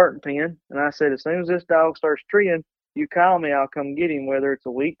to the starting pen, and I said, as soon as this dog starts treeing, you call me, I'll come get him, whether it's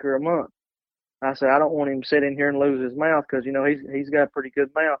a week or a month. I said, I don't want him to sit in here and lose his mouth because, he's got a pretty good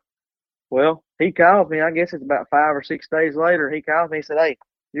mouth. Well, he called me. I guess it's about 5 or 6 days later. He called me. He said, hey,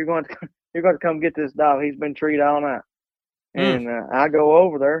 you're going to come get this dog. He's been treated all night. And I go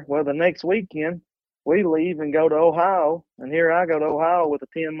over there. Well, the next weekend, we leave and go to Ohio. And here I go to Ohio with a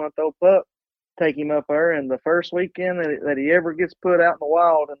 10-month-old pup, take him up there. And the first weekend that he ever gets put out in the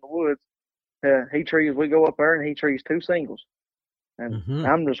wild in the woods, we go up there and he trees 2 singles. And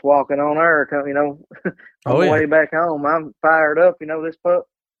I'm just walking on there, on the way back home. I'm fired up. This pup,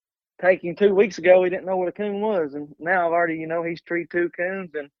 taking 2 weeks ago, he didn't know what a coon was. And now I've already, he's treed 2 coons,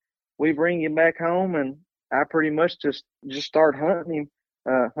 and we bring him back home. And I pretty much just start hunting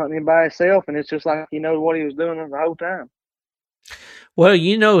him by himself. And it's just like, what he was doing the whole time. Well,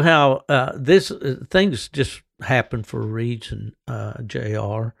 how things just happen for a reason,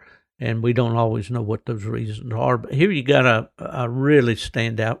 JR. And we don't always know what those reasons are. But here you got a really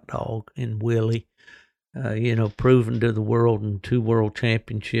standout dog in Willie. proven to the world in 2 world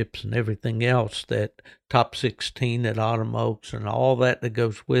championships and everything else, that top 16 at Autumn Oaks and all that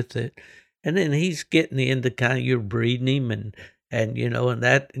goes with it. And then he's getting into kind of, you're breeding him and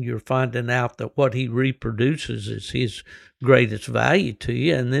that you're finding out that what he reproduces is his greatest value to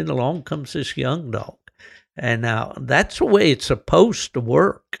you. And then along comes this young dog. And now that's the way it's supposed to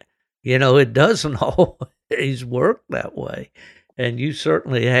work. It doesn't always work that way. And you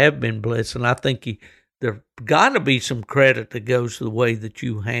certainly have been blessed. And I think there's got to be some credit that goes to the way that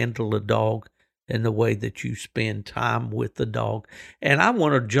you handle a dog and the way that you spend time with the dog. And I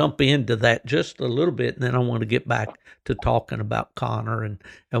want to jump into that just a little bit, and then I want to get back to talking about Connor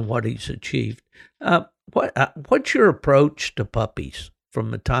and what he's achieved. What's your approach to puppies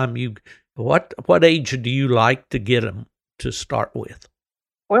from the time what age do you like to get them to start with?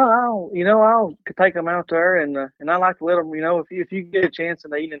 Well, I'll take them out there, and I like to let them, if you get a chance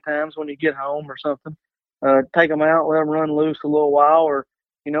in the evening times when you get home or something, take them out, let them run loose a little while, or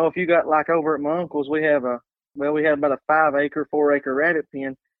if you got, like over at my uncle's, we have about a 5-acre, 4-acre rabbit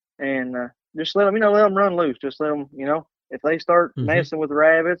pen, and just let them run loose. Just let them, if they start messing with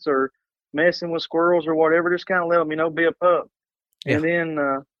rabbits or messing with squirrels or whatever, just kind of let them, be a pup. Yeah. And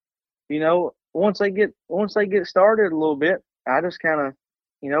then, once they get started a little bit, I just kind of,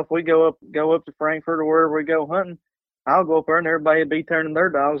 if we go up to Frankfort or wherever we go hunting, I'll go up there and everybody will be turning their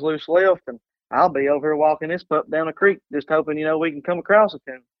dogs loose left, and I'll be over here walking this pup down the creek, just hoping, we can come across a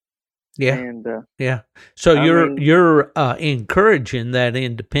coon. Yeah. And, yeah. So you're encouraging that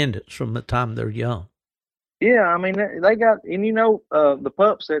independence from the time they're young. Yeah. I mean, they got, and the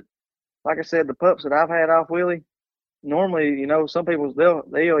pups that, like I said, the pups that I've had off Willie, normally, some people,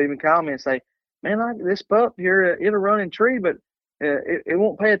 they'll even call me and say, man, this pup here, it'll run in tree, but it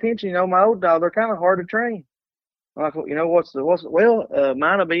won't pay attention. My old dog, they're kind of hard to train. Like,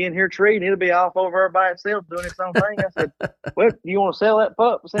 mine will be in here treating. It'll be off over there by itself doing its own thing. I said, well, you want to sell that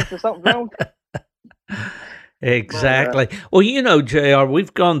pup since there's something wrong? Exactly. Well, JR,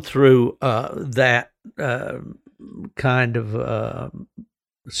 we've gone through that kind of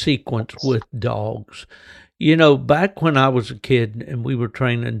sequence with dogs. Back when I was a kid and we were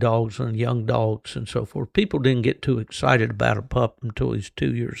training dogs and young dogs and so forth, people didn't get too excited about a pup until he's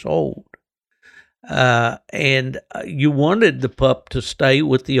 2 years old. And you wanted the pup to stay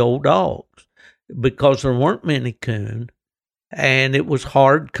with the old dogs because there weren't many coon and it was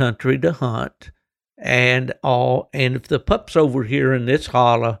hard country to hunt and if the pup's over here in this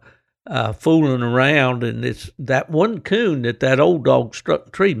holler fooling around and that one coon that old dog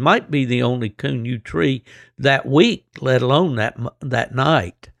struck tree might be the only coon you tree that week, let alone that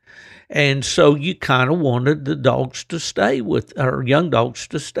night. And so you kind of wanted the dogs to stay with, or young dogs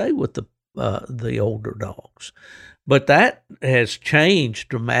to stay with the older dogs. But that has changed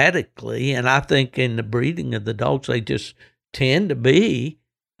dramatically, and I think in the breeding of the dogs, they just tend to be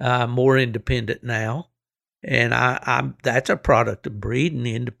more independent now. And that's a product of breeding,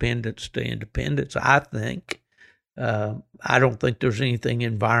 independence to independence, I think. I don't think there's anything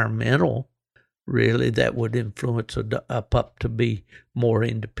environmental, really, that would influence a pup to be more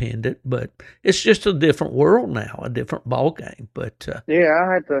independent. But it's just a different world now, a different ball game. But yeah,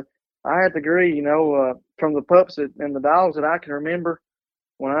 I had to agree. From the pups and the dogs that I can remember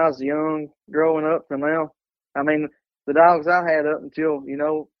when I was young, growing up to now. I mean, the dogs I had up until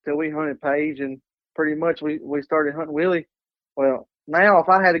till we hunted Paige and pretty much we started hunting Willie. Well, now if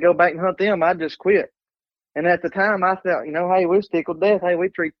I had to go back and hunt them, I'd just quit. And at the time, I thought, hey, we was tickled to death. Hey, we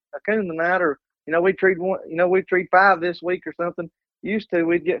treat a coon tonight, or we treat one, we treat 5 this week or something. Used to,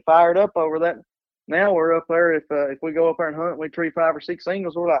 we'd get fired up over that. Now we're up there. If we go up there and hunt, we treat 5 or 6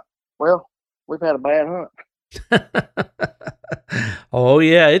 singles. We're like, well, we've had a bad hunt. Oh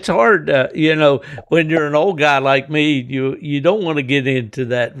yeah, it's hard. When you're an old guy like me, you don't want to get into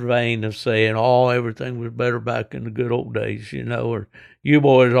that vein of saying, "Oh, everything was better back in the good old days," or you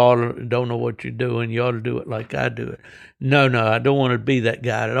boys don't know what you're doing. You ought to do it like I do it. No, I don't want to be that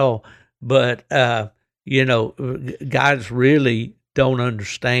guy at all. But guys really don't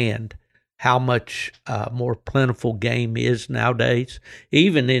understand how much more plentiful game is nowadays.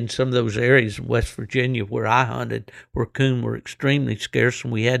 Even in some of those areas in West Virginia where I hunted, where coon were extremely scarce,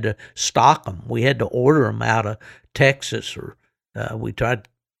 and we had to stock them. We had to order them out of Texas, or we tried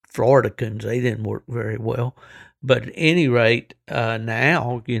Florida coons. They didn't work very well. But at any rate,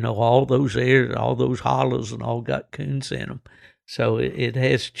 now, all those areas, all those hollows and all got coons in them. So it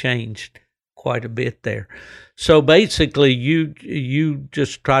has changed quite a bit there. So basically, you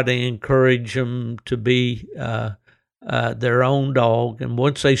just try to encourage them to be their own dog, and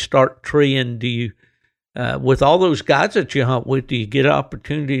once they start treeing, do with all those guys that you hunt with, do you get an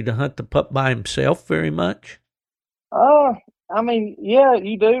opportunity to hunt the pup by himself very much? I mean, yeah,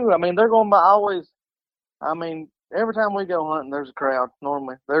 you do. I mean, they're going by always. I mean, every time we go hunting, there's a crowd.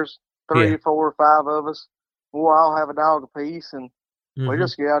 Normally, there's three, Yeah. 4, or 5 of us. We'll all have a dog apiece, and we Mm-hmm.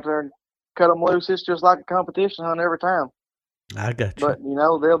 just get out there and cut them loose. It's just like a competition hunt every time. I got you. But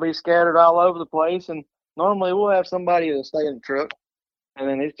they'll be scattered all over the place, and normally we'll have somebody to stay in the truck, and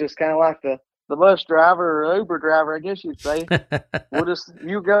then it's just kind of like the bus driver or Uber driver, I guess you'd say. We'll just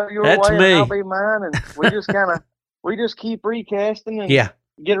you go your That's way me. and I'll be mine, and we just keep recasting and Yeah.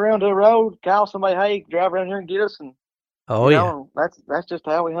 get around to the road, call somebody, hey, drive around here and get us, and Oh, yeah. that's just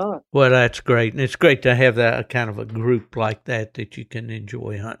how we hunt. Well, that's great. And it's great to have that kind of a group like that you can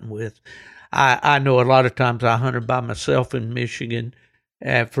enjoy hunting with. I know a lot of times I hunted by myself in Michigan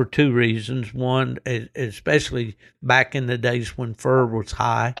for 2 reasons. One, especially back in the days when fur was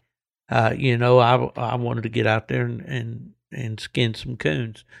high, I wanted to get out there and skin some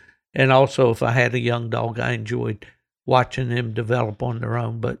coons. And also, if I had a young dog, I enjoyed watching them develop on their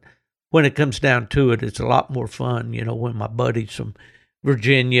own. But when it comes down to it, it's a lot more fun, when my buddies from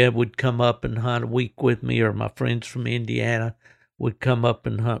Virginia would come up and hunt a week with me, or my friends from Indiana would come up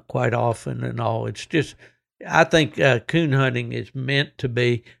and hunt quite often and all. It's just, I think coon hunting is meant to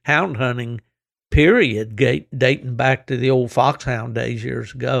be hound hunting, period, dating back to the old foxhound days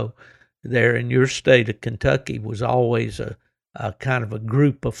years ago. There in your state of Kentucky was always a kind of a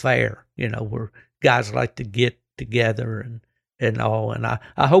group affair, where guys like to get together and all. And I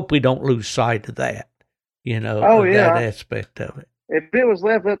hope we don't lose sight of that, that aspect of it. If it was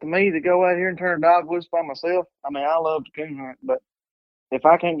left up to me to go out here and turn a dog loose by myself, I mean, I love to coon hunt, but if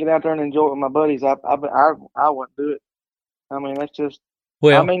I can't get out there and enjoy it with my buddies, I wouldn't do it. I mean, that's just.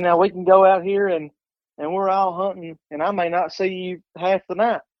 Well, I mean, now we can go out here and we're all hunting, and I may not see you half the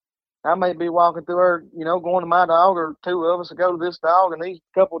night. I may be walking through her, going to my dog, or 2 of us will go to this dog and these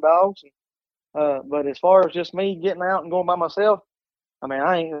couple of dogs. But as far as just me getting out and going by myself, I mean,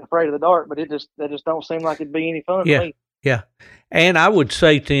 I ain't afraid of the dark, but that just don't seem like it'd be any fun to me. Yeah. And I would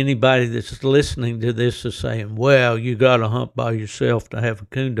say to anybody that's listening to this is saying, well, you got to hunt by yourself to have a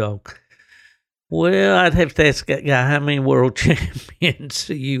coon dog. Well, I'd have to ask that guy, how many world champions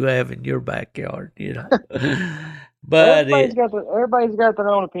do you have in your backyard, But everybody's got their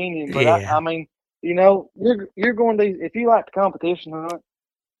own opinion. But yeah. I mean, you're going to, if you like the competition hunt,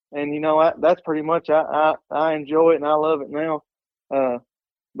 and that's pretty much, I enjoy it and I love it now.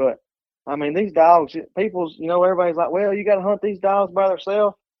 But I mean, these dogs, everybody's like, well, you got to hunt these dogs by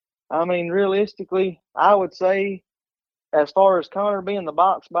themselves. I mean, realistically, I would say, as far as Connor being in the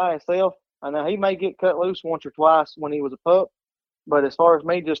box by himself, I know he may get cut loose once or twice when he was a pup. But as far as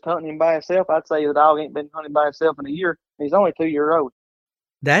me just hunting him by himself, I'd say the dog ain't been hunting by himself in a year. He's only 2 years old.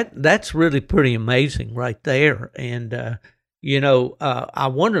 That's really pretty amazing right there. And, I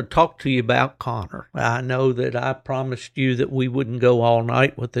want to talk to you about Connor. I know that I promised you that we wouldn't go all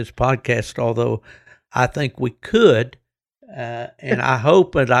night with this podcast, although I think we could. And I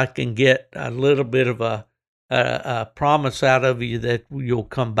hope that I can get a little bit of a promise out of you that you'll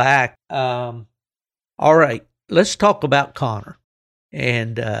come back. All right, let's talk about Connor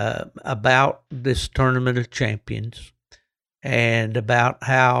and about this Tournament of Champions and about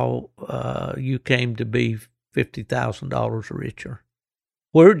how you came to be $50,000 richer.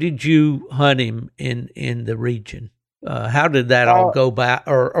 Where did you hunt him in the region? How did that all go back?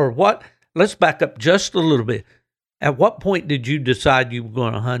 Or what? Let's back up just a little bit. At what point did you decide you were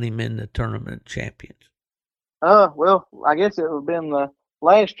going to hunt him in the Tournament of Champions? Well, I guess it would have been the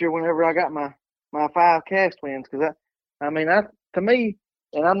last year whenever I got my 5 cast wins. Because to me,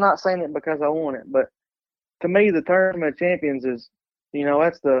 and I'm not saying it because I want it, but to me, the Tournament of Champions is,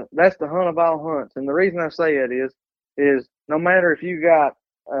 that's the hunt of all hunts. And the reason I say it is no matter if you got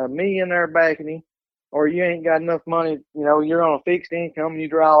 $1 million there backing you, or you ain't got enough money, you're on a fixed income, you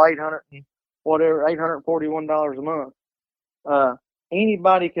draw $841 a month.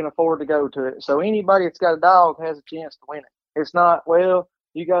 Anybody can afford to go to it. So anybody that's got a dog has a chance to win it. It's not, well,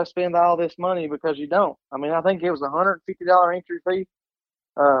 you got to spend all this money because you don't. I mean, I think it was a $150 entry fee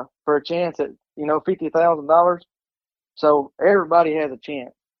for a chance at, $50,000. So everybody has a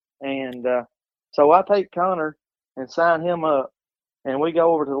chance. And so I take Connor and sign him up, and we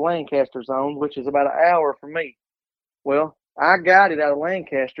go over to the Lancaster zone, which is about an hour from me. Well, I got it out of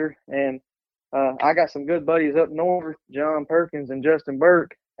Lancaster, and I got some good buddies up north, John Perkins and Justin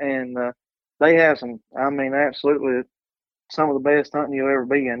Burke, and they have absolutely some of the best hunting you'll ever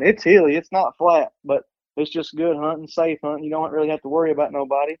be in. It's hilly, it's not flat, but it's just good hunting, safe hunting. You don't really have to worry about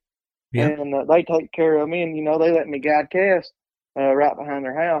nobody. Yeah. And they take care of me, and they let me guide cast right behind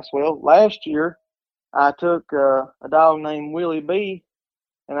their house. Well, last year I took a dog named Willie B,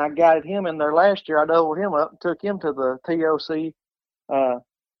 and I guided him in there last year. I doubled him up and took him to the TOC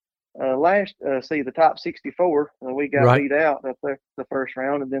the top 64. We got beat out at the first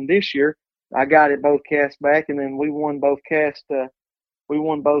round, and then this year I got it both casts back, and then we won both casts. We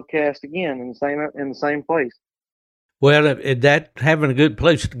won both casts again in the same place. Well, that having a good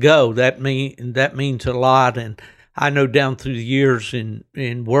place to go, that means a lot. And I know down through the years in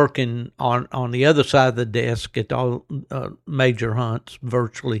working on the other side of the desk at all major hunts,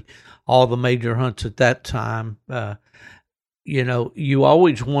 virtually all the major hunts at that time, you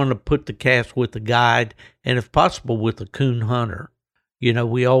always want to put the cast with a guide, and if possible with a coon hunter.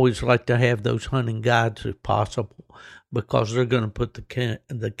 We always like to have those hunting guides if possible, because they're going to put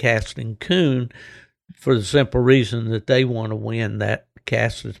the cast in coon for the simple reason that they want to win that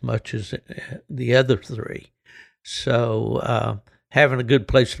cast as much as the other three. So having a good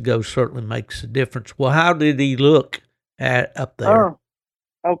place to go certainly makes a difference. Well, how did he look up there?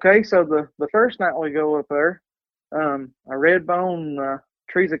 Okay, so the first night we go up there, a red bone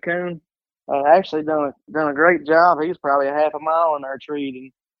trees a coon. Actually done a great job. He was probably a half a mile in there treed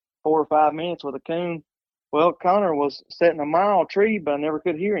in 4 or 5 minutes with a coon. Well, Connor was setting a mile tree, but I never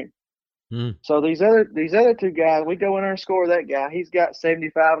could hear him. So these other two guys, we go in there and score that guy. He's got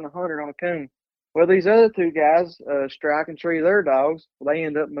 75 and 100 on a coon. Well, these other two guys strike and tree their dogs. They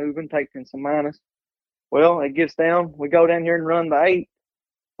end up moving, taking some minus. Well, it gets down. We go down here and run the 8.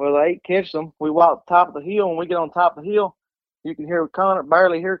 Well, the 8 catch them. We walk the top of the hill. When we get on top of the hill, you can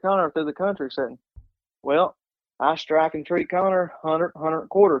barely hear Connor through the country sitting. Well, I strike and treat Connor 100, 100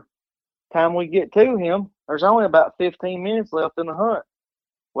 quarter. Time we get to him, there's only about 15 minutes left in the hunt.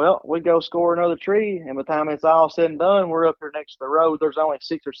 Well, we go score another tree, and by the time it's all said and done, we're up here next to the road. There's only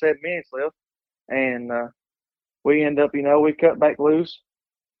 6 or 7 minutes left, and we end up, we cut back loose.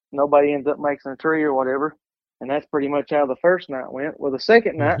 Nobody ends up making a tree or whatever, and that's pretty much how the first night went. Well, the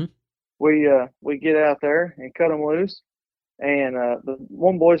second night, we get out there and cut them loose, and the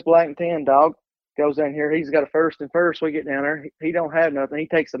one boy's black and tan dog goes down here. He's got a first and first. We get down there. He don't have nothing. He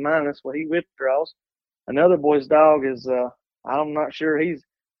takes a minus. Well, he withdraws. Another boy's dog is I'm not sure. He's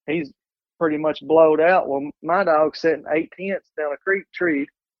pretty much blowed out. Well, my dog's sitting 8/10 down a creek tree.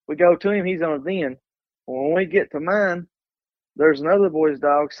 We go to him. He's on a den. Well, when we get to mine, there's another boy's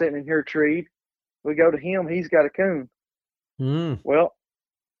dog sitting in here treed. We go to him. He's got a coon. Well,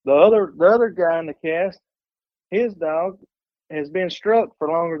 the other guy in the cast, his dog has been struck for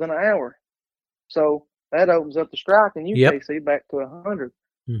longer than an hour. So that opens up the strike in UKC back to 100.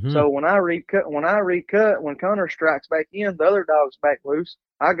 So when Connor strikes back in, the other dog's back loose.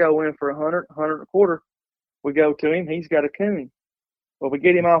 I go in for 100, 100 a quarter. We go to him. He's got a coon. Well, we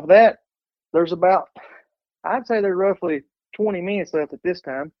get him off that. There's I'd say there's roughly 20 minutes left at this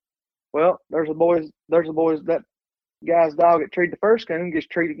time. Well, there's a boys, that guy's dog that treed the first coon gets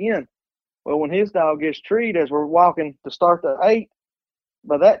treed again. Well, when his dog gets treed as we're walking to start the 8,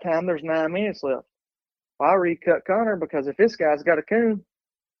 by that time there's 9 minutes left. Well, I recut Connor because if this guy's got a coon,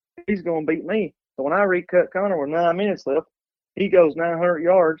 he's going to beat me. So when I recut Connor with 9 minutes left, he goes 900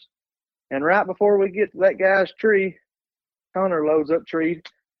 yards. And right before we get to that guy's tree, Connor loads up tree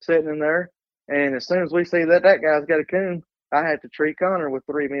sitting in there. And as soon as we see that guy's got a coon, I had to tree Connor with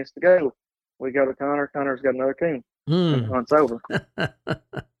 3 minutes to go. We go to Connor. Connor's got another coon. And the hunt's over.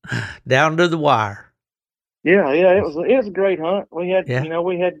 Down to the wire. Yeah. It was a great hunt. We had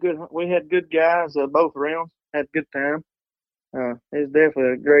we had good guys both rounds. Had a good time. It was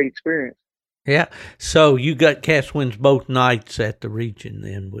definitely a great experience. Yeah. So you got cast wins both nights at the region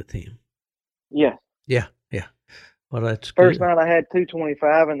then with him. Yeah. Yeah. Well, that's First good. night I had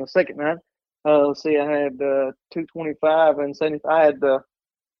 225, and the second night, I had 225 and 70. I had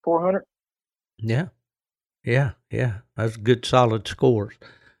 400. Yeah. That's good, solid scores.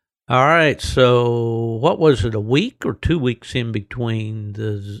 All right. So what was it? A week or 2 weeks in between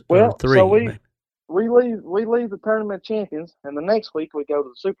the 3? So we leave the tournament champions, and the next week we go to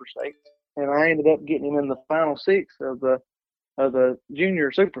the Super States, and I ended up getting him in the final 6 of the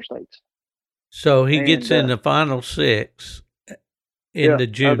junior Super States. So he gets in the final 6 in the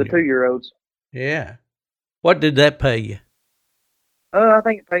junior. The 2-year-olds. Yeah. What did that pay you? I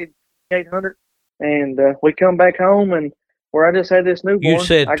think it paid $800, and we come back home, and where I just had this newborn. You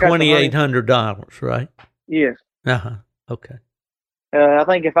said $2,800, right? Yes. Okay. I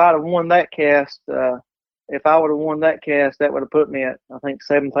think if I'd have won that cast, that would have put me at, I think,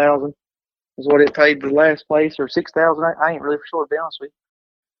 7,000 is what it paid the last place, or 6,000. I ain't really for sure, to be honest with you.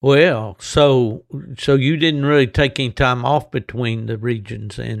 Well, so you didn't really take any time off between the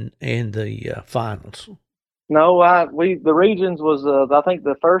regions and the finals. No, the regions was I think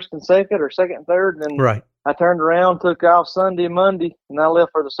the first and second or second and third, and then Right. I turned around, took off Sunday and Monday, and I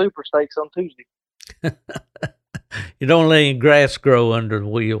left for the Super Stakes on Tuesday. You don't let any grass grow under the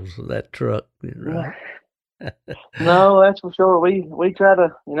wheels of that truck, right? No, that's for sure. We try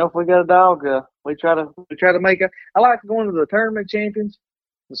to, if we got a dog, we try to make a. I like going to the tournament champions,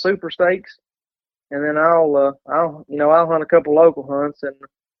 the Super Stakes, and then I'll hunt a couple local hunts, and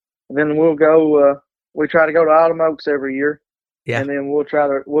then we'll go. We try to go to Autumn Oaks every year, Yeah. and then we'll try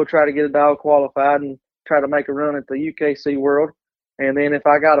to get a dog qualified and try to make a run at the UKC World, and then if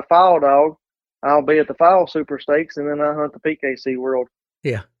I got a fall dog, I'll be at the fall Super Stakes, and then I hunt the PKC World.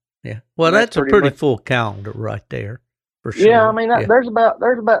 Yeah. Yeah. Well, that's a pretty full calendar right there, for sure. Yeah, I mean, there's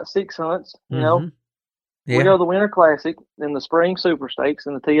about 6 hunts. Yeah. We go to the Winter Classic, then the Spring Super Stakes,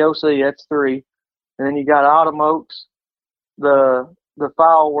 and the TOC. That's 3, and then you got Autumn Oaks, the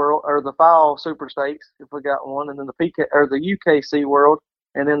Fall World or the Fall Super Stakes if we got one, and then the UKC World,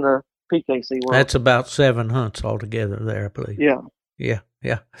 and then the PKC World. That's about 7 hunts altogether there, I believe. Yeah.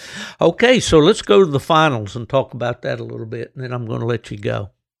 Yeah. Okay, so let's go to the finals and talk about that a little bit, and then I'm going to let you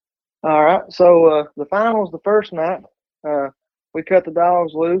go. All right. So the finals, the first night, we cut the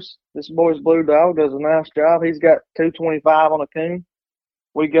dogs loose. This boy's blue dog does a nice job. He's got 225 on a coon.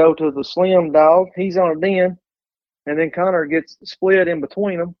 We go to the slim dog. He's on a den, and then Connor gets split in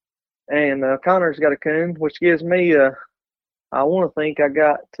between them, and Connor's got a coon, which gives me I want to think I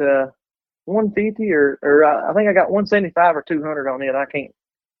got 150 or I think I got 175 or 200 on it. I can't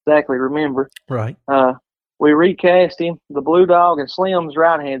exactly remember. Right. We recast him. The blue dog and Slim's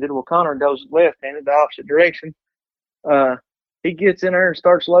right-handed. Well, Connor goes left-handed, the opposite direction. He gets in there and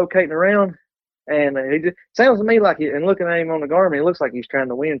starts locating around, and he just sounds to me like and looking at him on the Garmin, it looks like he's trying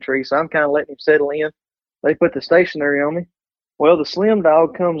to win tree. So I'm kind of letting him settle in. They put the stationary on me. Well, the slim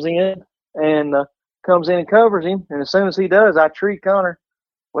dog comes in and covers him, and as soon as he does, I tree Connor.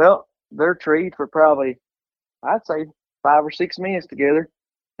 Well, they're treed for probably, I'd say, 5 or 6 minutes together,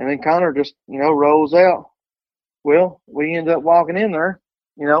 and then Connor just rolls out. Well, we end up walking in there.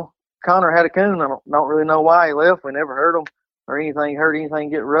 Connor had a coon. I don't really know why he left. We never heard him or heard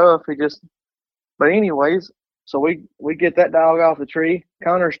anything get rough. But anyways, so we get that dog off the tree.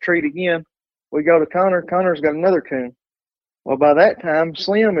 Connor's treed again. We go to Connor. Connor's got another coon. Well, by that time,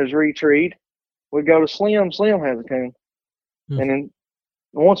 Slim is retreed. We go to Slim. Slim has a coon. And then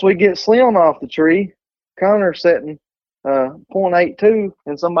once we get Slim off the tree, Connor's setting .82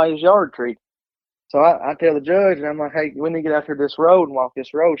 in somebody's yard tree. So I tell the judge, and I'm like, hey, we need to get out here this road and walk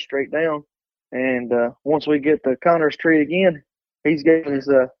this road straight down. And once we get to Connor's tree again, he's getting his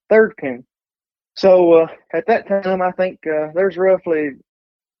third coon. So at that time, I think there's roughly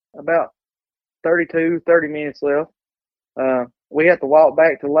about 30 minutes left. We had to walk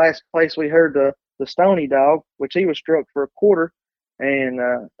back to the last place we heard the Stony dog, which he was struck for a quarter, and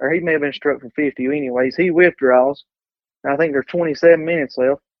or he may have been struck for 50. Anyways, he withdraws. I think there's 27 minutes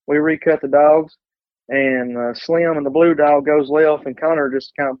left. We recut the dogs. And Slim and the blue dog goes left, and Connor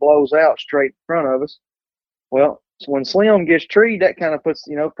just kind of blows out straight in front of us. Well, so when Slim gets treed, that kind of puts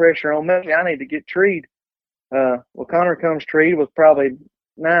pressure on me. I need to get treed. Well, Connor comes treed with probably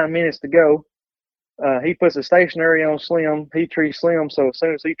 9 minutes to go. He puts a stationary on Slim. He trees Slim, so as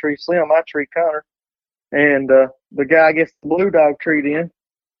soon as he trees Slim, I tree Connor. And the guy gets the blue dog treed in.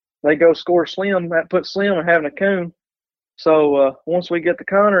 They go score Slim. That puts Slim in having a coon. So once we get to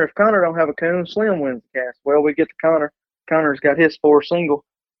Connor, if Connor don't have a coon, Slim wins the cast. Well, we get to Connor. Connor's got his 4 single,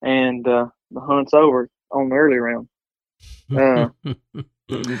 and the hunt's over on the early round.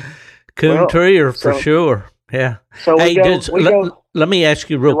 Coon treer for sure. Yeah. So hey, let me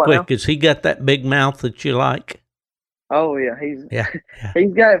ask you real quick. Has he got that big mouth that you like? Oh yeah, he's got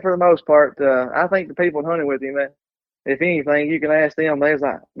it for the most part. I think the people hunting with him, if anything, you can ask them. They was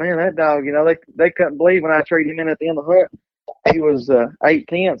like, man, that dog, they couldn't believe when I treated him in at the end of the hunt. He was 8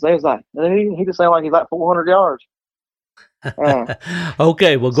 tenths. They was like, he just sounded like he's like 400 yards.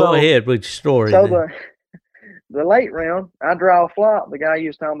 Okay, well, go ahead with your story. So the late round, I draw a flop, the guy you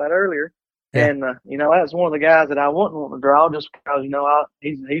was talking about earlier. Yeah. And, that's one of the guys that I wouldn't want to draw just because,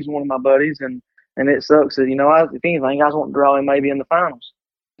 he's one of my buddies. And it sucks that, if anything, I was wanting to draw him maybe in the finals.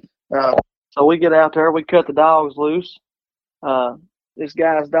 So we get out there, we cut the dogs loose. This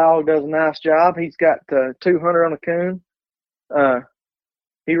guy's dog does a nice job. He's got 200 on a coon.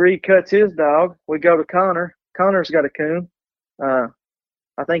 He recuts his dog. We go to Connor. Connor's got a coon. I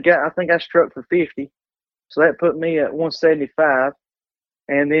think I struck for 50. So that put me at 175.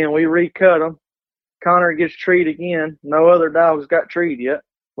 And then we recut him. Connor gets treed again. No other dogs got treed yet.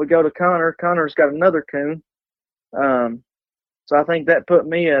 We go to Connor. Connor's got another coon. So I think that put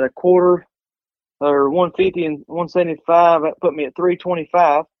me at a quarter. or 150 and 175. That put me at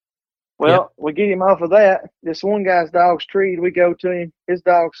 325. Well, Yep. we get him off of that. This one guy's dog's treed. We go to him. His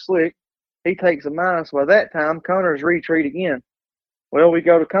dog's slick. He takes a minus. Well, that time, Connor's retreat again. Well, we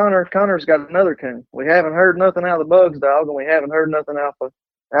go to Connor. Connor's got another coon. We haven't heard nothing out of the Bugs dog, and we haven't heard nothing out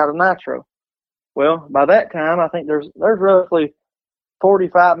of Nitro. Well, by that time, I think there's roughly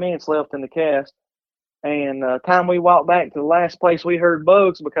 45 minutes left in the cast. And time we walked back to the last place we heard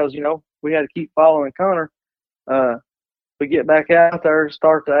Bugs, because, we had to keep following Connor. We get back out there,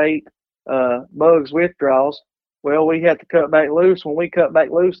 start the 8 Bugs withdrawals. Well, we had to cut back loose. When we cut back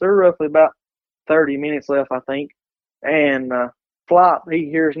loose, there were roughly about 30 minutes left, I think. And Flop, he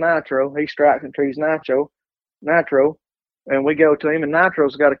hears Nitro. He strikes and trees Nitro. And we go to him, and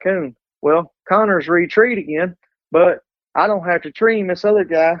Nitro's got a coon. Well, Connor's retreat again, but I don't have to tree him. This other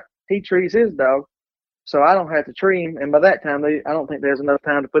guy, he trees his dog, so I don't have to tree him. And by that time, I don't think there's enough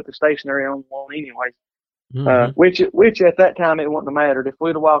time to put the stationary on one anyway. Mm-hmm. Which at that time it wouldn't have mattered. If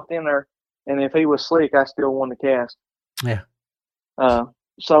we'd have walked in there, and if he was slick, I still won the cast. Yeah.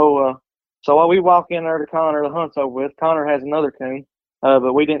 So while we walk in there to Connor, the hunt's over with. Connor has another coon,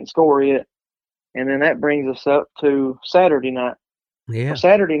 but we didn't score yet. And then that brings us up to Saturday night. Yeah. Well,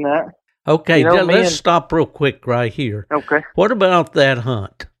 Saturday night. Okay, let's stop real quick right here. Okay. What about that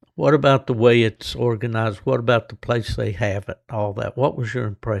hunt? What about the way it's organized? What about the place they have it? All that. What was your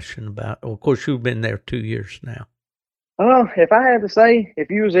impression about it? Well, of course, you've been there 2 years now. If I had to say,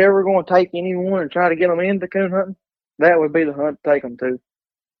 if you was ever going to take anyone and try to get them into coon hunting, that would be the hunt to take them to.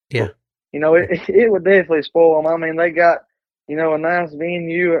 Yeah. It would definitely spoil them. I mean, they got, a nice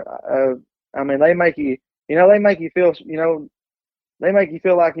venue. They make you, they make you feel, they make you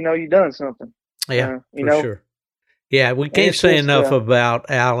feel like, you've done something. Yeah, for sure. Yeah, we can't say enough about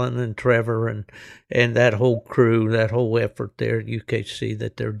Alan and Trevor and that whole crew, that whole effort there at UKC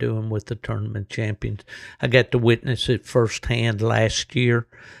that they're doing with the tournament champions. I got to witness it firsthand last year,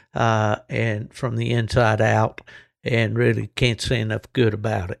 and from the inside out, and really can't say enough good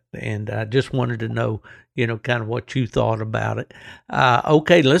about it. And I just wanted to know, kind of what you thought about it.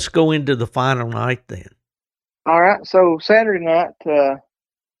 Okay, let's go into the final night then. All right, so Saturday night,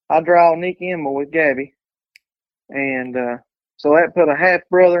 I draw Nick Emma with Gabby. And so that put a half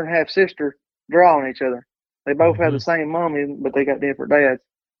brother and half sister drawing each other. They both had the same mommy, but they got different dads.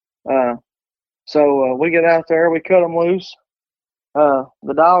 So we get out there, we cut them loose.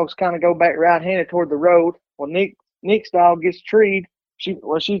 The dogs kind of go back right-handed toward the road. Well, Nick's dog gets treed. She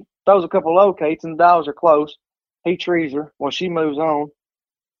throws a couple locates, and the dogs are close. He trees her. Well, she moves on.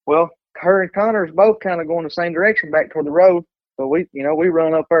 Well, her and Connor's both kind of going the same direction back toward the road. So we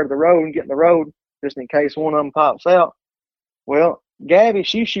run up there to the road and get in the road, just in case one of them pops out. Well, Gabby,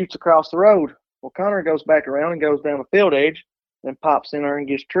 she shoots across the road. Well, Connor goes back around and goes down the field edge, then pops in there and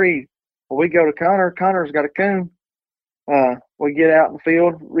gets treed. Well, we go to Connor. Connor's got a coon. We get out in the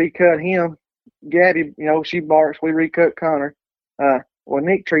field, recut him. Gabby, she barks. We recut Connor. Well,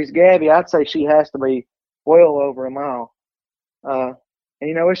 Nick trees Gabby. I'd say she has to be well over a mile. And,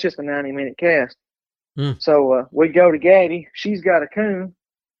 it's just a 90-minute cast. So we go to Gabby. She's got a coon.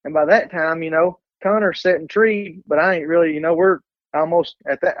 And by that time, Connor's setting tree, but I ain't really, we're almost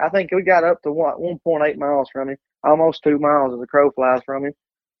at that. I think we got up to 1.8 miles from him, almost 2 miles as the crow flies from him.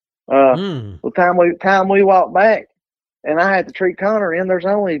 The time we walked back, and I had to treat Connor in, there's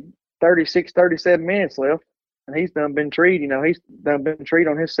only 36, 37 minutes left, and he's done been treed. He's done been treed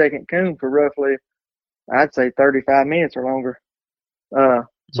on his second coon for roughly, I'd say 35 minutes or longer.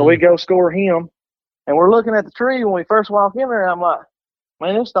 So we go score him, and we're looking at the tree when we first walk in there. I'm like,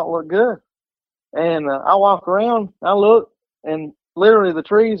 man, this don't look good. And I walk around, I look, and literally the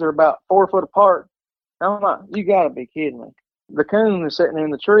trees are about 4 foot apart. I'm like, you got to be kidding me. The coon is sitting in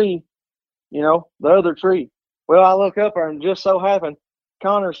the tree, the other tree. Well, I look up there, and just so happened,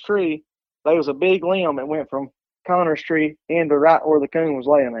 Connor's tree, there was a big limb that went from Connor's tree into right where the coon was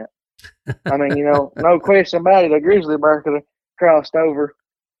laying at. I mean, no question about it, a grizzly bear could have crossed over.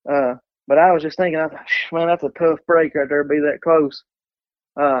 But I was just thinking, man, that's a tough break right there to be that close.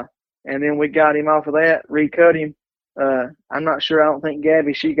 And then we got him off of that, recut him. I'm not sure. I don't think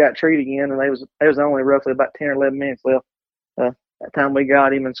Gabby, she got treated again, and there was only roughly about 10 or 11 minutes left. That time we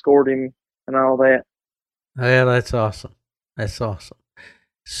got him and scored him and all that. Yeah, that's awesome. That's awesome.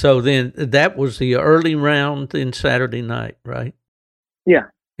 So then that was the early round in Saturday night, right? Yeah.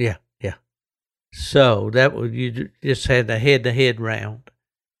 Yeah. So that was, you just had the head-to-head round.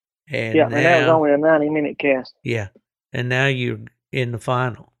 And and that was only a 90-minute cast. Yeah. And now you're in the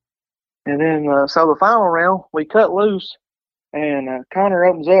final. And then, so the final round, we cut loose, and Connor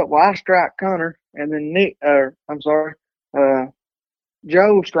opens up. Well, I strike Connor, and then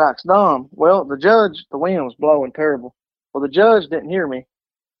Joe strikes Dom. Well, the wind was blowing terrible. Well, the judge didn't hear me.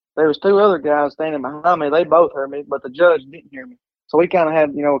 There was two other guys standing behind me. They both heard me, but the judge didn't hear me. So we kind of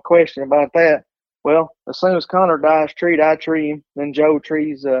had, a question about that. Well, as soon as Connor dies treat, I tree him. Then Joe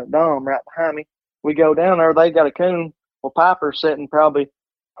trees Dom right behind me. We go down there. They got a coon. Well, Piper's sitting probably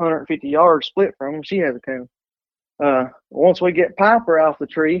 150 yards split from him. She has a coon. Once we get Piper off the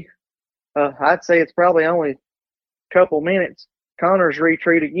tree, I'd say it's probably only a couple minutes. Connor's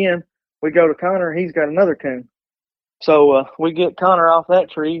retreat again. We go to Connor. He's got another coon. So we get Connor off that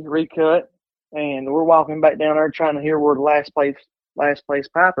tree, recut, and we're walking back down there trying to hear where the last place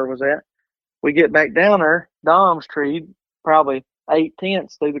Piper was at. We get back down there. Dom's treed probably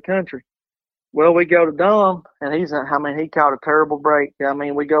 8/10 through the country. Well, we go to Dom, and he caught a terrible break.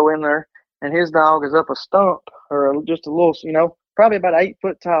 We go in there, and his dog is up a stump, or just a little, probably about 8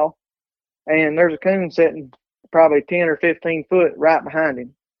 foot tall, and there's a coon sitting probably 10 or 15 foot right behind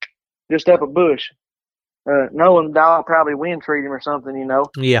him, just up a bush. Knowing the dog probably wind treated him or something,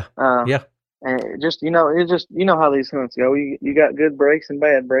 Yeah. Yeah. And it's how these hunts go. You got good breaks and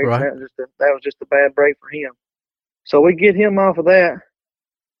bad breaks. Right. That was just a bad break for him. So we get him off of that.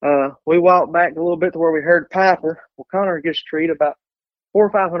 We walk back a little bit to where we heard Piper. Well, Connor gets treated about 400 or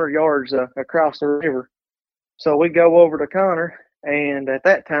 500 yards across the river. So we go over to Connor, and at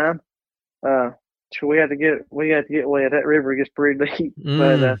that time, we had to get wet. That river gets pretty deep.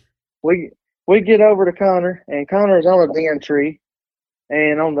 But we get over to Connor, and Connor's on a den tree,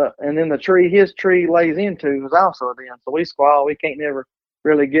 and then the tree his tree lays into is also a den. So we squall. We can't never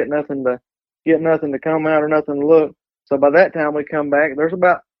really get nothing to come out or nothing to look. So by that time we come back,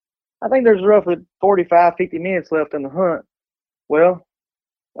 I think there's roughly 45, 50 minutes left in the hunt. Well,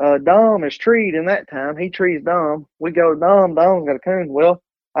 Dom is treed in that time. He trees Dom. We go to Dom. Dom's got a coon. Well,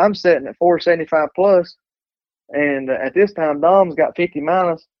 I'm sitting at 475 plus, and at this time Dom's got 50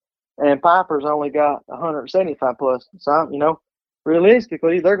 minus, and Piper's only got 175 plus. So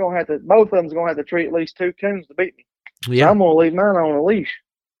realistically, both of them's gonna have to treat at least 2 coons to beat me. Yeah. So I'm gonna leave mine on a leash.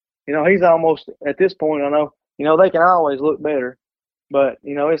 He's almost at this point. I know. They can always look better, but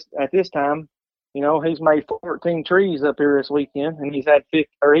it's at this time. He's made 14 trees up here this weekend, and he's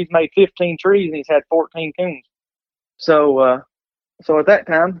made 15 trees, and he's had 14 coons. So at that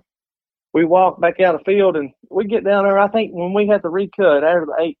time, we walk back out of the field, and we get down there. I think when we had to recut after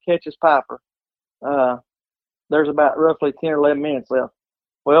the 8 catches Piper, there's about roughly 10 or 11 minutes left.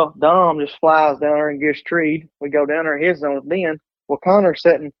 Well, Dom just flies down there and gets treed. We go down there, his on his den. Well, Connor's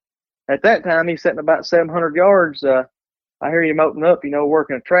sitting. At that time, he's sitting about 700 yards. I hear him open up,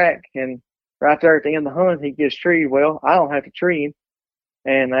 working a track, and right there at the end of the hunt, he gets treed. Well, I don't have to tree him.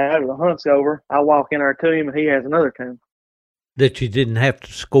 And after the hunt's over, I walk in there to him, and he has another coon. That you didn't have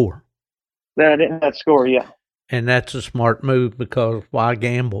to score. That I didn't have to score, yeah. And that's a smart move, because why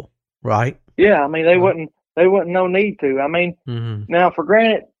gamble, right? Yeah, they wouldn't no need to. Now for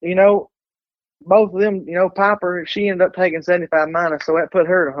granted, both of them, Piper, she ended up taking 75 minus, so that put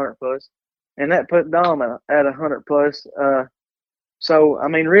her at 100 plus, and that put Dom at 100 plus. So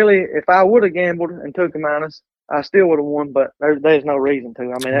really, if I would have gambled and took a minus, I still would have won, but there's no reason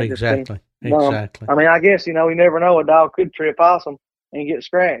to. That exactly. Exactly. I guess you never know, a dog could trip possum and get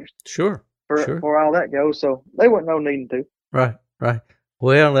scratched. Sure. For all that goes, so they wouldn't no needing to. Right.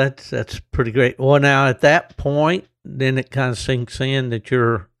 Well, that's pretty great. Well, now at that point, then it kind of sinks in that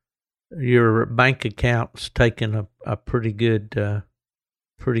your bank account's taking a pretty good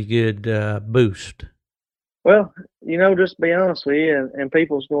boost. Well, just to be honest with you, and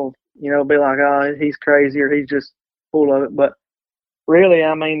people's going to, be like, oh, he's crazy or he's just full of it. But really,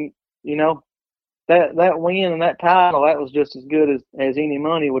 that win and that title, that was just as good as any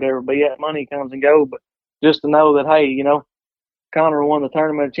money would ever be. That money comes and goes, but just to know that, hey, Connor won the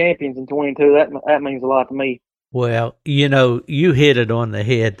Tournament of Champions in 22, that means a lot to me. Well, you hit it on the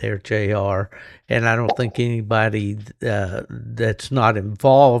head there, JR, and I don't think anybody that's not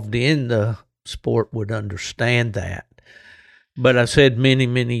involved in the sport would understand that. But I said many,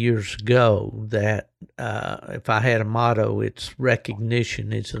 many years ago that if I had a motto, it's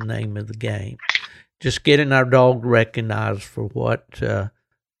recognition is the name of the game. Just getting our dog recognized for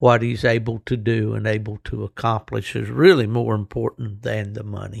what he's able to do and able to accomplish is really more important than the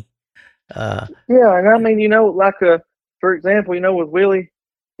money. Yeah, and like for example, with Willie,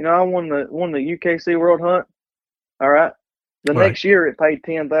 I won the UKC World Hunt. All right, the next year it paid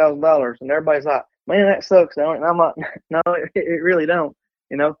 $10,000, and everybody's like, "Man, that sucks, don't it?" And I'm like, "No, it really don't."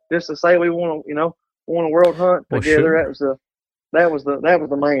 Just to say we won a World Hunt together, sure. that was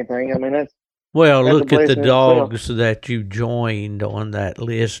the main thing. Well, that's a look at the blessing in itself. dogs that you joined on that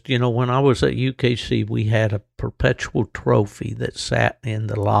list. You know, when I was at UKC, we had a perpetual trophy that sat in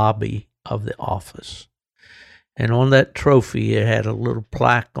the lobby of the office. And on that trophy, it had a little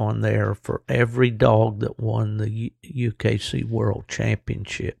plaque on there for every dog that won the UKC World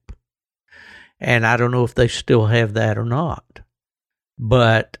Championship. And I don't know if they still have that or not.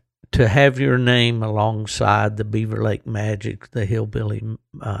 But to have your name alongside the Beaver Lake Magic, the Hillbilly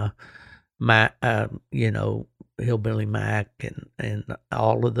Hillbilly Mac and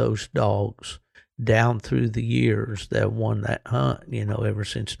all of those dogs down through the years that won that hunt, ever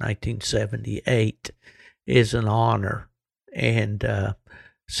since 1978 is an honor and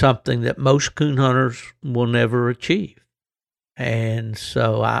something that most coon hunters will never achieve. And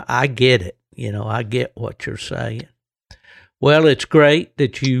so I get it. I get what you're saying. Well, it's great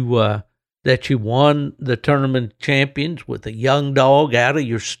that you won the tournament champions with a young dog out of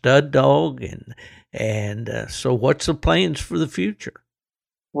your stud dog, and so what's the plans for the future?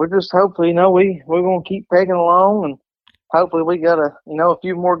 We're just hopefully, we're gonna keep pegging along, and hopefully we got a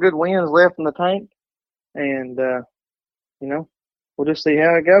few more good wins left in the tank, and we'll just see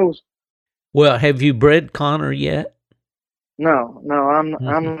how it goes. Well, have you bred Connor yet? No, I'm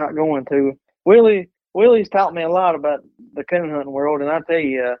not going to. Willie's taught me a lot about the coon hunting world, and I tell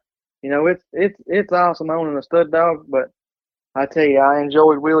you, it's awesome owning a stud dog, but I tell you, I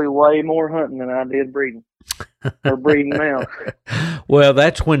enjoyed Willie way more hunting than I did breeding, or breeding now. Well,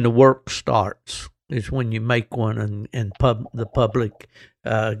 that's when the work starts, is when you make one and the public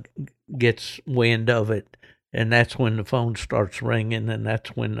gets wind of it, and that's when the phone starts ringing, and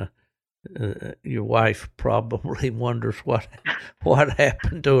that's when your wife probably wonders what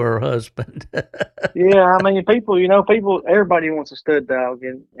happened to her husband. Yeah, I mean, everybody wants a stud dog,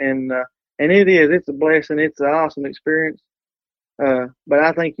 and it's a blessing. It's an awesome experience. But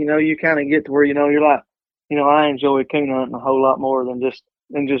I think you kind of get to where you're like, I enjoy coon hunting a whole lot more than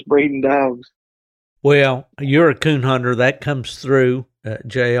just breeding dogs. Well, you're a coon hunter. That comes through,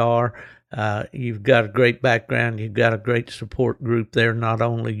 JR. You've got a great background. You've got a great support group there, not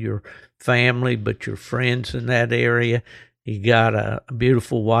only your family, but your friends in that area. You got a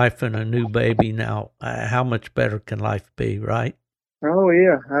beautiful wife and a new baby now. How much better can life be, right? Oh,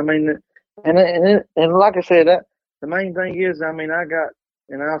 yeah. I mean, and like I said, the main thing is, I mean, I got,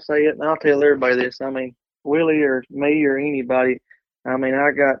 and I'll say it, and I'll tell everybody this, I mean, Willie or me or anybody, I mean,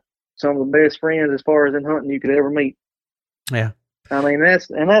 I got some of the best friends as far as in hunting you could ever meet. Yeah. I mean, that's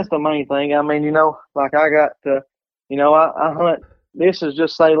the main thing. I mean, like I got I hunt, this is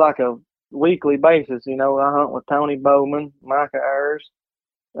just say like a weekly basis, I hunt with Tony Bowman, Micah Ayers,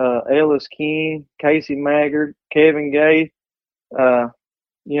 Ellis King, Casey Maggard, Kevin Gay, Ben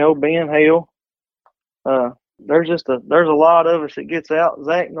Hale. There's a lot of us that gets out.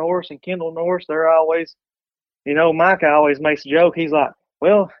 Zach Norris and Kendall Norris, they're always, Micah always makes a joke. He's like,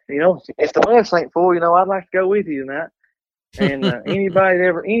 well, if the bus ain't full, I'd like to go with you tonight. And anybody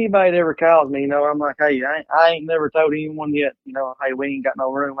that ever calls me, I'm like, hey, I ain't never told anyone yet, hey, we ain't got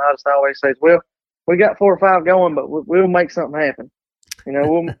no room. I just always say, well, we got 4 or 5 going, but we'll make something happen.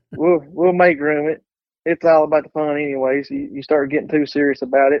 We'll make room. It's all about the fun, anyways. You start getting too serious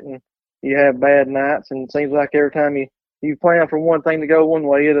about it, and you have bad nights, and it seems like every time you plan for one thing to go one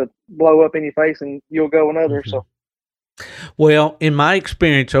way, it'll blow up in your face, and you'll go another. So, well, in my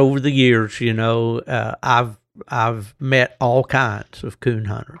experience over the years, I've met all kinds of coon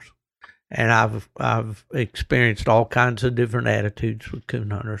hunters, and I've experienced all kinds of different attitudes with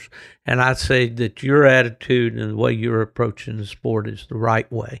coon hunters. And I'd say that your attitude and the way you're approaching the sport is the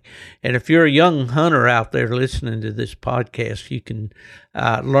right way. And if you're a young hunter out there listening to this podcast, you can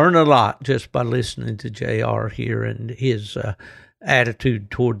learn a lot just by listening to JR here and his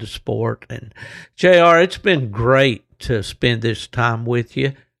attitude toward the sport. And JR, it's been great to spend this time with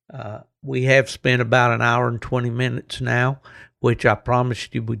you. We have spent about an hour and 20 minutes now, which I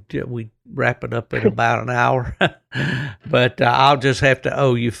promised you we'd wrap it up in about an hour. But I'll just have to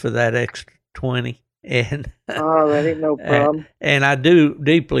owe you for that extra 20. And that ain't no problem. And I do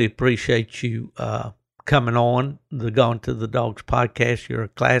deeply appreciate you coming on the Gone to the Dogs podcast. You're a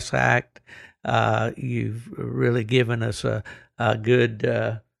class act. You've really given us a good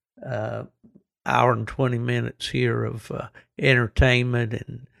hour and 20 minutes here of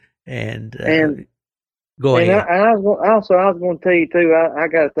entertainment and go ahead. I was going to tell you too. I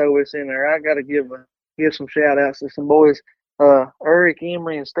got to throw this in there. I got to give some shout outs to some boys, Eric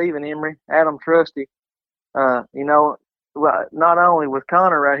Emery and Stephen Emery, Adam Trusty. Not only with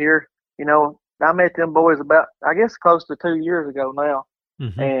Connor right here, I met them boys about, I guess, close to 2 years ago now.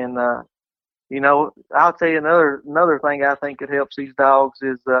 Mm-hmm. And I'll tell you another thing I think that helps these dogs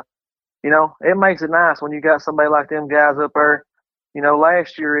is it makes it nice when you got somebody like them guys up there.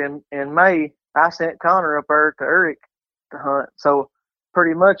 Last year in May, I sent Connor up there to Eric to hunt. So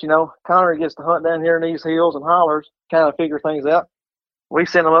pretty much, Connor gets to hunt down here in these hills and hollers, kind of figure things out. We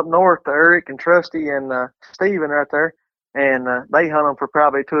sent them up north to Eric and Trusty and Steven right there, and they hunt them for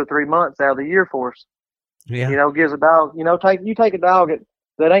probably 2 or 3 months out of the year for us. Yeah. Gives a dog, take a dog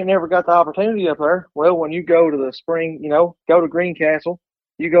that ain't never got the opportunity up there. Well, when you go to the spring, go to Greencastle,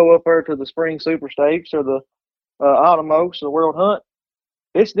 you go up there to the spring super stakes or the autumn oaks or the world hunt,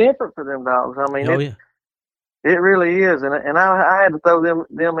 it's different for them dogs. I mean, it really is. And I had to throw them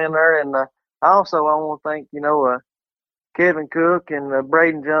in there. And also I want to thank, Kevin Cook and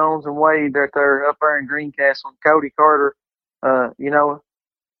Braden Jones and Wade right there up there in Greencastle and Cody Carter,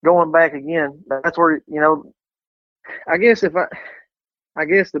 going back again. That's where, I guess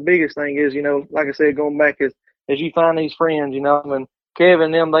the biggest thing is, like I said, going back is you find these friends, and Kevin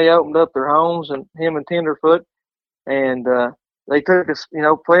and them, they opened up their homes, and him and Tenderfoot, and they took us,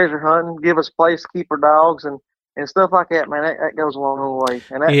 pleasure hunting, give us a place to keep our dogs and stuff like that, man. That goes a long way.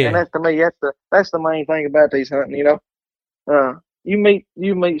 And that to me, that's the main thing about these hunting, you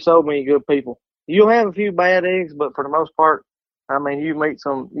meet so many good people. You'll have a few bad eggs, but for the most part, I mean, you meet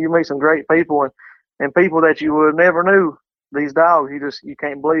some great people and people that you would never knew. These dogs, you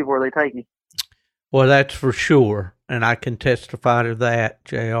can't believe where they take you. Well, that's for sure, and I can testify to that,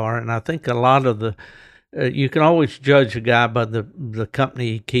 JR. And I think a lot of the you can always judge a guy by the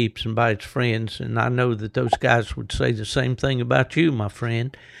company he keeps and by his friends, and I know that those guys would say the same thing about you, my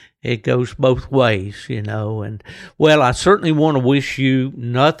friend. It goes both ways, and well, I certainly want to wish you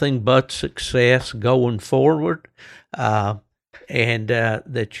nothing but success going forward. And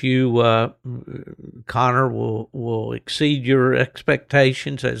that you, Connor, will exceed your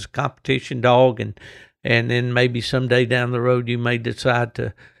expectations as a competition dog, and then maybe someday down the road you may decide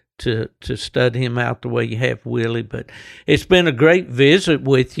to stud him out the way you have Willie. But it's been a great visit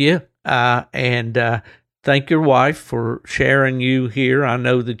with you, and thank your wife for sharing you here. I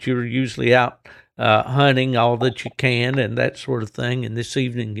know that you're usually out hunting all that you can and that sort of thing. And this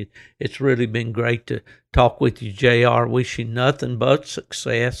evening, it's really been great to talk with you, JR. Wish you nothing but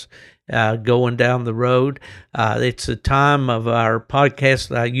success going down the road. It's the time of our podcast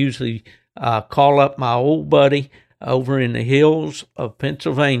that I usually call up my old buddy over in the hills of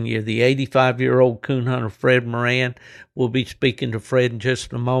Pennsylvania, the 85-year-old coon hunter, Fred Moran. We'll be speaking to Fred in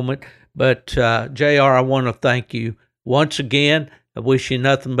just a moment. But, JR, I want to thank you once again. I wish you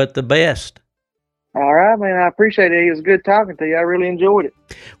nothing but the best. All right, man. I appreciate it. It was good talking to you. I really enjoyed it.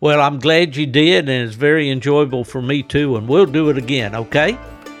 Well, I'm glad you did, and it's very enjoyable for me, too, and we'll do it again, okay?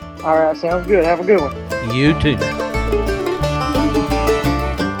 All right, sounds good. Have a good one. You too.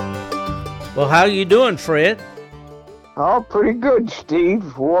 Well, how you doing, Fred? Oh, pretty good,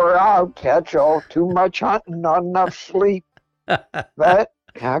 Steve. Wore out, that's all. Too much hunting, not enough sleep. But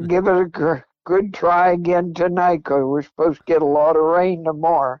I'll give it a good try again tonight, because we're supposed to get a lot of rain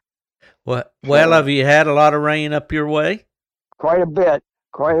tomorrow. Well, have you had a lot of rain up your way? Quite a bit.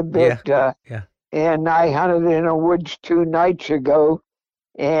 Yeah. And I hunted in the woods 2 nights ago,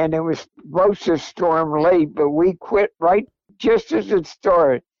 and it was supposed to storm late, but we quit right just as it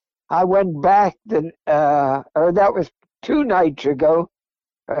started. I went back, that was 2 nights ago,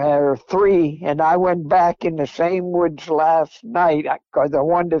 or 3, and I went back in the same woods last night because I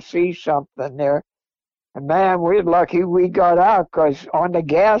wanted to see something there. And man, we're lucky we got out, because on the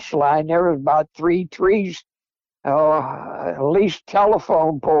gas line there was about 3 trees, at least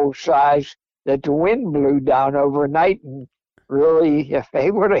telephone pole size, that the wind blew down overnight. And really, if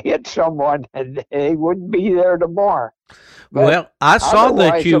they would have hit someone, they wouldn't be there tomorrow. But well, I saw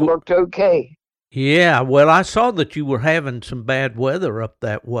that you it looked okay. Yeah, well, I saw that you were having some bad weather up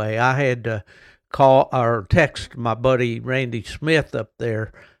that way. I had to call or text my buddy Randy Smith up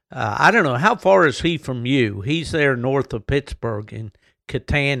there. I don't know, how far is he from you? He's there north of Pittsburgh in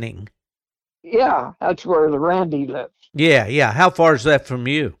Katanning. Yeah, that's where the Randy lives. Yeah. How far is that from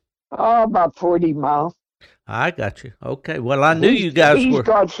you? Oh, about 40 miles. I got you. Okay. Well, I knew you guys he's were.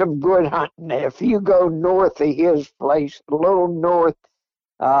 Got some good hunting. If you go north of his place, a little north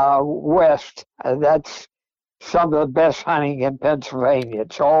west, that's some of the best hunting in Pennsylvania.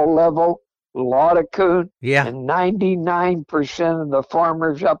 It's all level, a lot of coon. Yeah. And 99% of the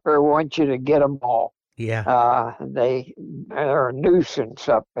farmers up there want you to get them all. Yeah. They're a nuisance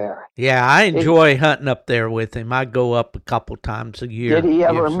up there. Yeah, I enjoy hunting up there with him. I go up a couple times a year. Did he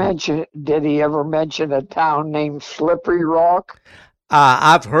ever mention a town named Slippery Rock?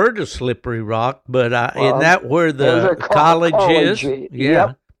 I've heard of Slippery Rock, but isn't that where the college is?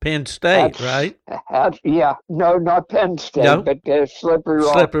 Yep. Penn State, right? Yeah, no, not Penn State, No? but Slippery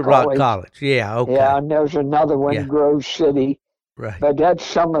Rock Slippery Rock College. College. Yeah, okay. Yeah, and there's another one, Yeah. Grove City. Right. But that's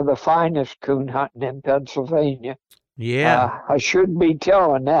some of the finest coon hunting in Pennsylvania. Yeah. I shouldn't be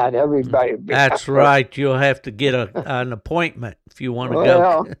telling that. Everybody. That's right. You'll have to get an appointment if you want to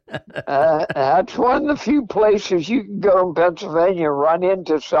Well, go. that's one of the few places you can go in Pennsylvania and run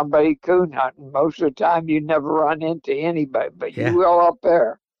into somebody coon hunting. Most of the time, you never run into anybody, but Yeah. you will up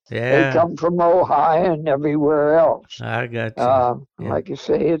there. Yeah. They come from Ohio and everywhere else. I got you. Yeah. Like I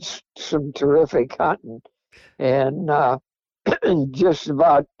say, it's some terrific hunting. And just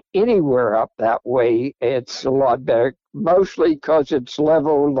about anywhere up that way, it's a lot better. Mostly because it's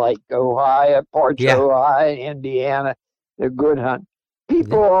level, like Ohio, parts Yeah. of Ohio, Indiana, they're good hunt.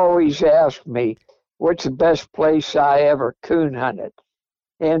 People always ask me, what's the best place I ever coon hunted?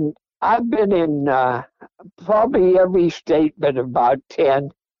 And I've been in probably every state but about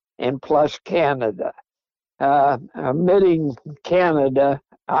 10, and plus Canada. Omitting Canada,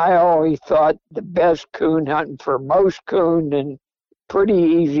 I always thought the best coon hunting for most coon and pretty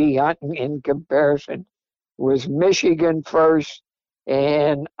easy hunting in comparison was Michigan first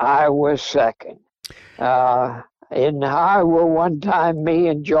and Iowa second. In Iowa, one time, me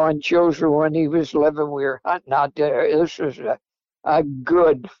and John Chilser, when he was living, we were hunting out there. This was a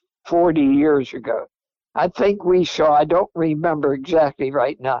good 40 years ago. I think we saw, I don't remember exactly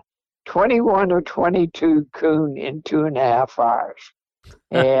right now, 21 or 22 coon in 2.5 hours.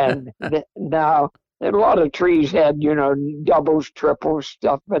 And now, a lot of trees had, doubles, triples,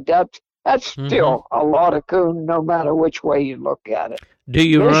 stuff, but that's still a lot of coon, no matter which way you look at it. Do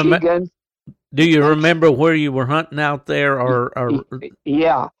you Michigan, remember where you were hunting out there, or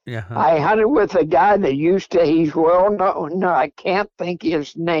yeah. I hunted with a guy that he's well known. No, I can't think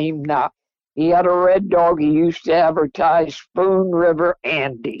his name now. He had a red dog. He used to advertise Spoon River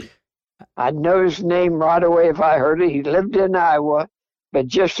Andy. I'd know his name right away if I heard it. He lived in Iowa, but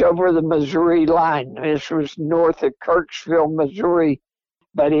just over the Missouri line. This was north of Kirksville, Missouri,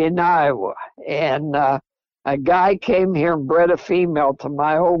 but in Iowa. And a guy came here and bred a female to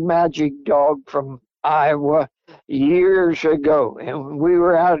my old magic dog from Iowa years ago. And we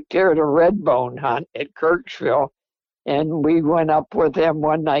were out there at a redbone hunt at Kirksville. And we went up with them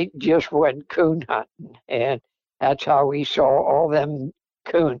one night and just went coon hunting. And that's how we saw all them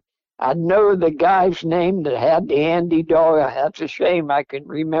coon. I know the guy's name that had the Andy dog. That's a shame. I can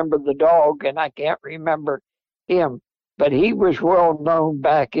remember the dog and I can't remember him. But he was well known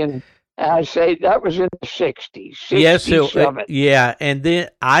back in, I say that was in the 60s. Yes, 67. yeah. And then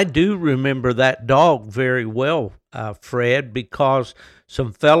I do remember that dog very well, Fred, because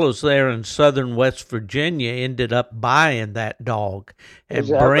some fellows there in southern West Virginia ended up buying that dog and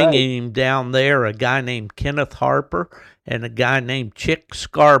bringing him down there, a guy named Kenneth Harper and a guy named Chick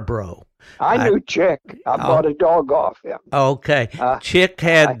Scarborough. I knew Chick. I bought a dog off him. Okay. Chick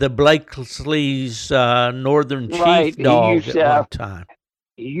had the Blakesley's Northern Chief dog at one time.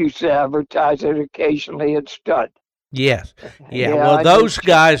 He used to advertise it occasionally at Stud. Yes. Yeah. Well, those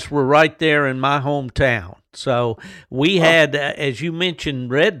guys were right there in my hometown. So we had, as you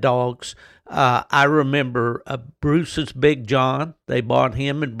mentioned, red dogs. I remember Bruce's Big John. They bought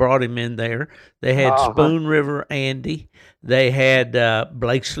him and brought him in there. They had Spoon River Andy. They had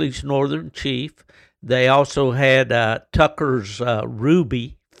Blakesley's Northern Chief. They also had Tucker's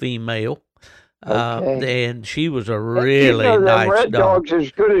Ruby female. And she was a really nice red dog. Dogs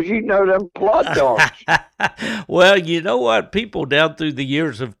as good as them plot dogs. Well, you know what? People down through the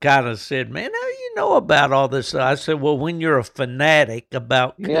years have kind of said, man, how you know about all this? I said, well, when you're a fanatic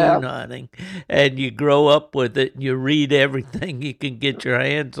about coon hunting and you grow up with it and you read everything you can get your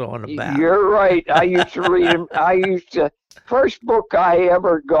hands on about. You're right. I used to read them. First book I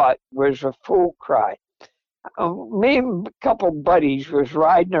ever got was A Fool Cry. Me and a couple buddies was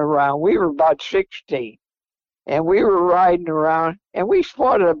riding around. We were about 16, and we were riding around, and we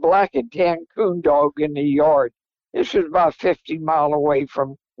spotted a black and tan coon dog in the yard. This is about 50 miles away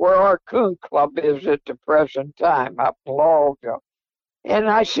from where our coon club is at the present time, up in Laurelville. And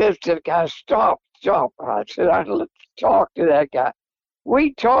I said to the guy, stop. I said, let's talk to that guy.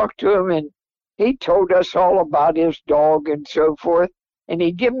 We talked to him, and he told us all about his dog and so forth, and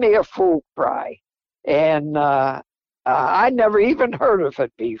he gave me a fool cry. And I never even heard of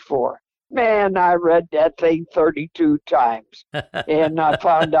it before. Man, I read that thing 32 times. And I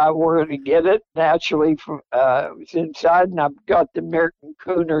found out where to get it. Naturally, it was inside, and I got the American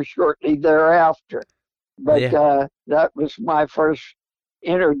Cooner shortly thereafter. But that was my first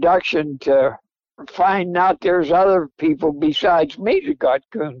introduction to find out there's other people besides me that got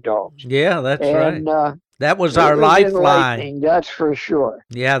coon dogs. Yeah, that's right. That was It our was lifeline. enlightening, that's for sure.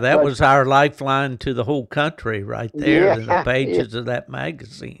 Yeah, that But- was our lifeline to the whole country right there in the Yeah, pages of that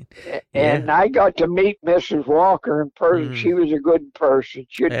magazine. And I got to meet Mrs. Walker in person. Mm. She was a good person.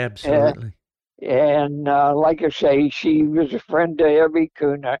 Absolutely. And like I say, she was a friend to every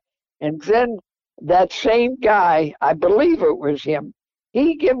cooner. And then that same guy, I believe it was him,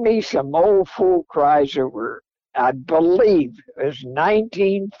 he gave me some old fool cries that were, I believe, it was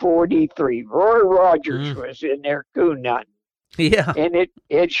 1943. Roy Rogers was in there coon hunting. Yeah. And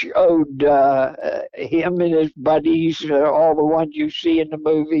it showed him and his buddies, all the ones you see in the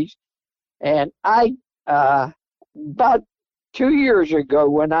movies. And I, about 2 years ago,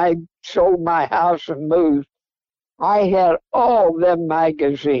 when I sold my house and moved, I had all them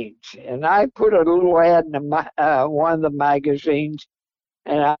magazines, and I put a little ad in one of the magazines,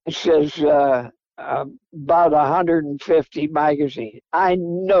 and I says about 150 magazines. I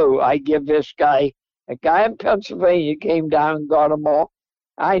know I give this guy, a guy in Pennsylvania came down and got them all.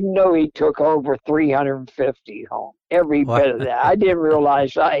 I know he took over 350 home, every Wow. bit of that. I didn't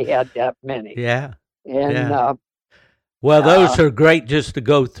realize I had that many. Yeah. And Yeah. Well, those are great just to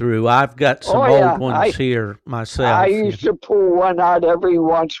go through. I've got some old ones here myself. I used to pull one out every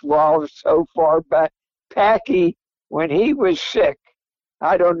once in a while, so far back. Packy, when he was sick,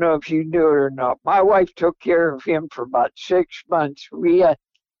 I don't know if you knew it or not, my wife took care of him for about 6 months. We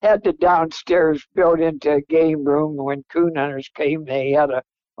had the downstairs built into a game room. When coon hunters came, they had a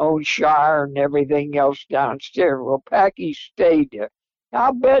own shower and everything else downstairs. Well, Packy stayed there.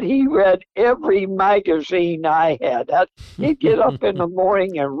 I'll bet he read every magazine I had. He'd get up in the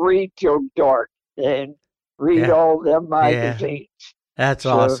morning and read till dark and read all them magazines. That's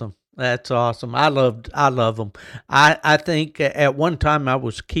awesome. That's awesome. I love them. I think at one time I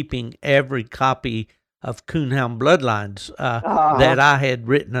was keeping every copy of Coonhound Bloodlines that I had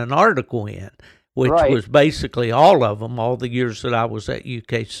written an article in, which was basically all of them, all the years that I was at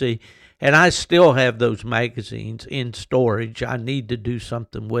UKC. And I still have those magazines in storage. I need to do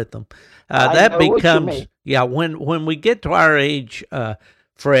something with them. That becomes, when we get to our age,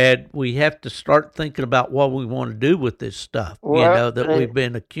 Fred, we have to start thinking about what we want to do with this stuff, that we've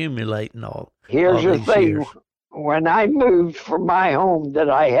been accumulating all Here's the thing. Years. When I moved from my home that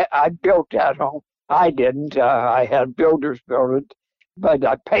I built that home, I didn't. I had builders build it, but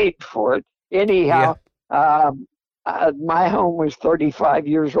I paid for it. Anyhow, my home was 35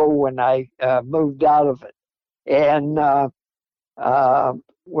 years old when I moved out of it. And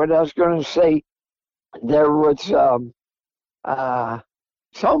what I was going to say, there was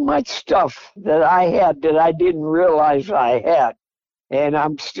so much stuff that I had that I didn't realize I had. And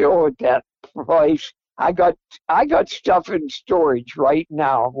I'm still at that place. I got stuff in storage right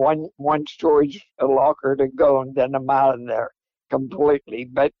now. One storage locker to go, and then I'm out of there completely.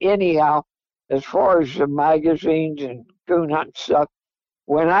 But anyhow, as far as the magazines and coon hunting stuff,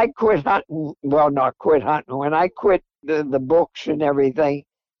 when I quit hunting, well, not quit hunting, when I quit the books and everything,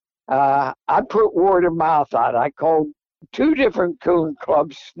 I put word of mouth out. I called 2 different coon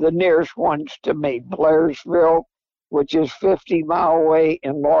clubs, the nearest ones to me, Blairsville, which is 50 miles away,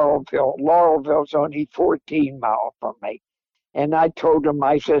 and Laurelville. Laurelville's only 14 miles from me. And I told them,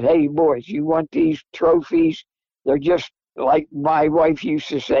 I said, hey, boys, you want these trophies? They're just like my wife used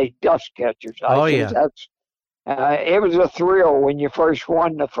to say, dust catchers. That's it was a thrill when you first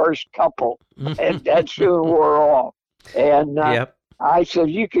won the first couple, and that soon wore off. And I said,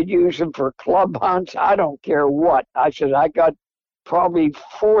 you could use them for club hunts. I don't care what. I said, I got probably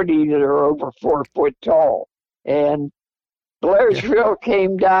 40 that are over 4 foot tall. And Blairsville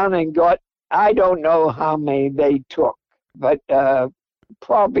came down and got, I don't know how many they took, but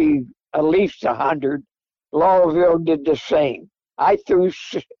probably at least 100. Laurelville did the same. I threw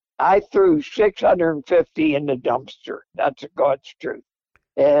 650 in the dumpster. That's God's truth.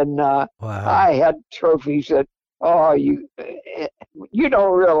 And I had trophies that, you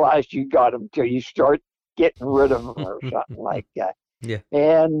don't realize you got them till you start getting rid of them or something like that. Yeah.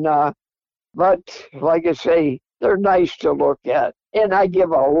 And but like I say, they're nice to look at. And I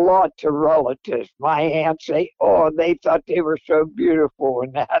give a lot to relatives. My aunts say, they thought they were so beautiful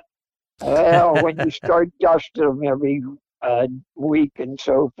and that. Well, when you start dusting them every week and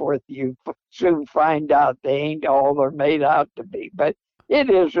so forth, you soon find out they ain't all they're made out to be. But it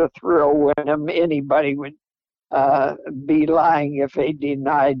is a thrill when anybody would be lying if they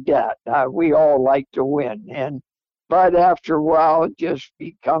denied that. We all like to win. But after a while, it just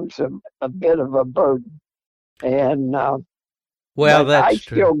becomes a bit of a burden. And I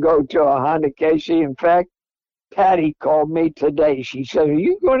still go to a hunt, Casey. In fact, Patty called me today. She said, are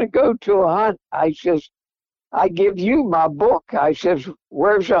you going to go to a hunt? I says, I give you my book. I says,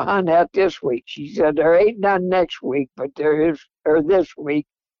 where's the hunt at this week? She said, there ain't none next week, but there is, or this week,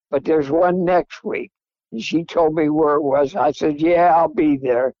 but there's one next week. And she told me where it was. I said, yeah, I'll be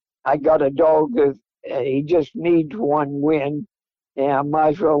there. I got a dog that he just needs one win, and I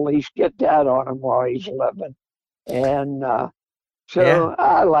might as well at least get that on him while he's living. And so Yeah.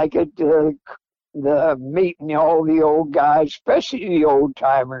 I like it, the meeting all the old guys, especially the old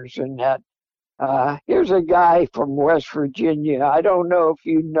timers and that. Here's a guy from West Virginia. I don't know if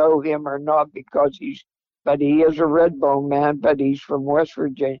you know him or not but he is a Redbone man, but he's from West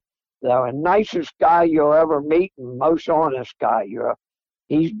Virginia. The nicest guy you'll ever meet and most honest guy.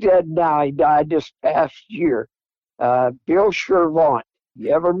 He's dead now. He died this past year. Bill Shervant.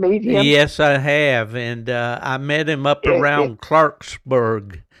 You ever meet him? Yes, I have, and I met him up around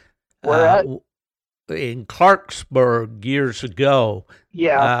Clarksburg. Where at? In Clarksburg years ago.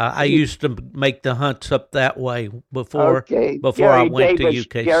 Yeah. I used to make the hunts up that way before Okay. before I Gary went Davis, to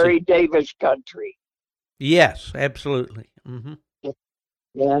UKC. Gary Davis country. Yes, absolutely. Hmm.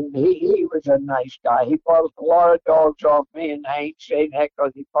 And he was a nice guy. He bought a lot of dogs off me, and I ain't saying that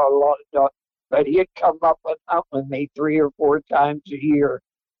because he bought a lot of dogs. But he'd come up and out with me 3 or 4 times a year.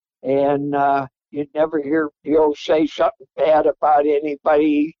 And you'd never hear Bill say something bad about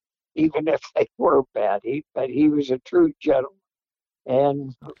anybody, even if they were bad. But he was a true gentleman.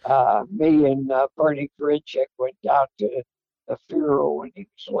 And me and Bernie Grinchick went down to the funeral when he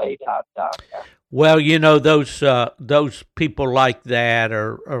was laid out down there. Well, those people like that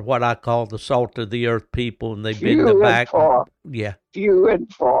are what I call the salt of the earth people, and they've been the back. Yeah. Few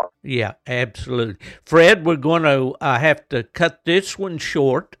and far. Yeah, absolutely. Fred, we're going to have to cut this one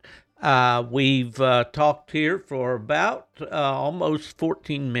short. We've talked here for about almost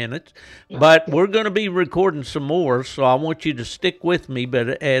 14 minutes, but we're going to be recording some more, so I want you to stick with me.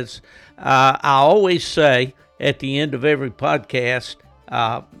 But as I always say at the end of every podcast,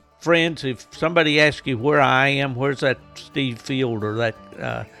 friends, if somebody asks you where I am, where's that Steve Field or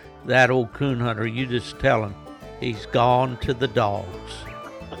that old coon hunter, you just tell him he's gone to the dogs.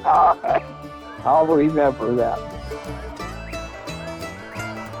 I'll remember that.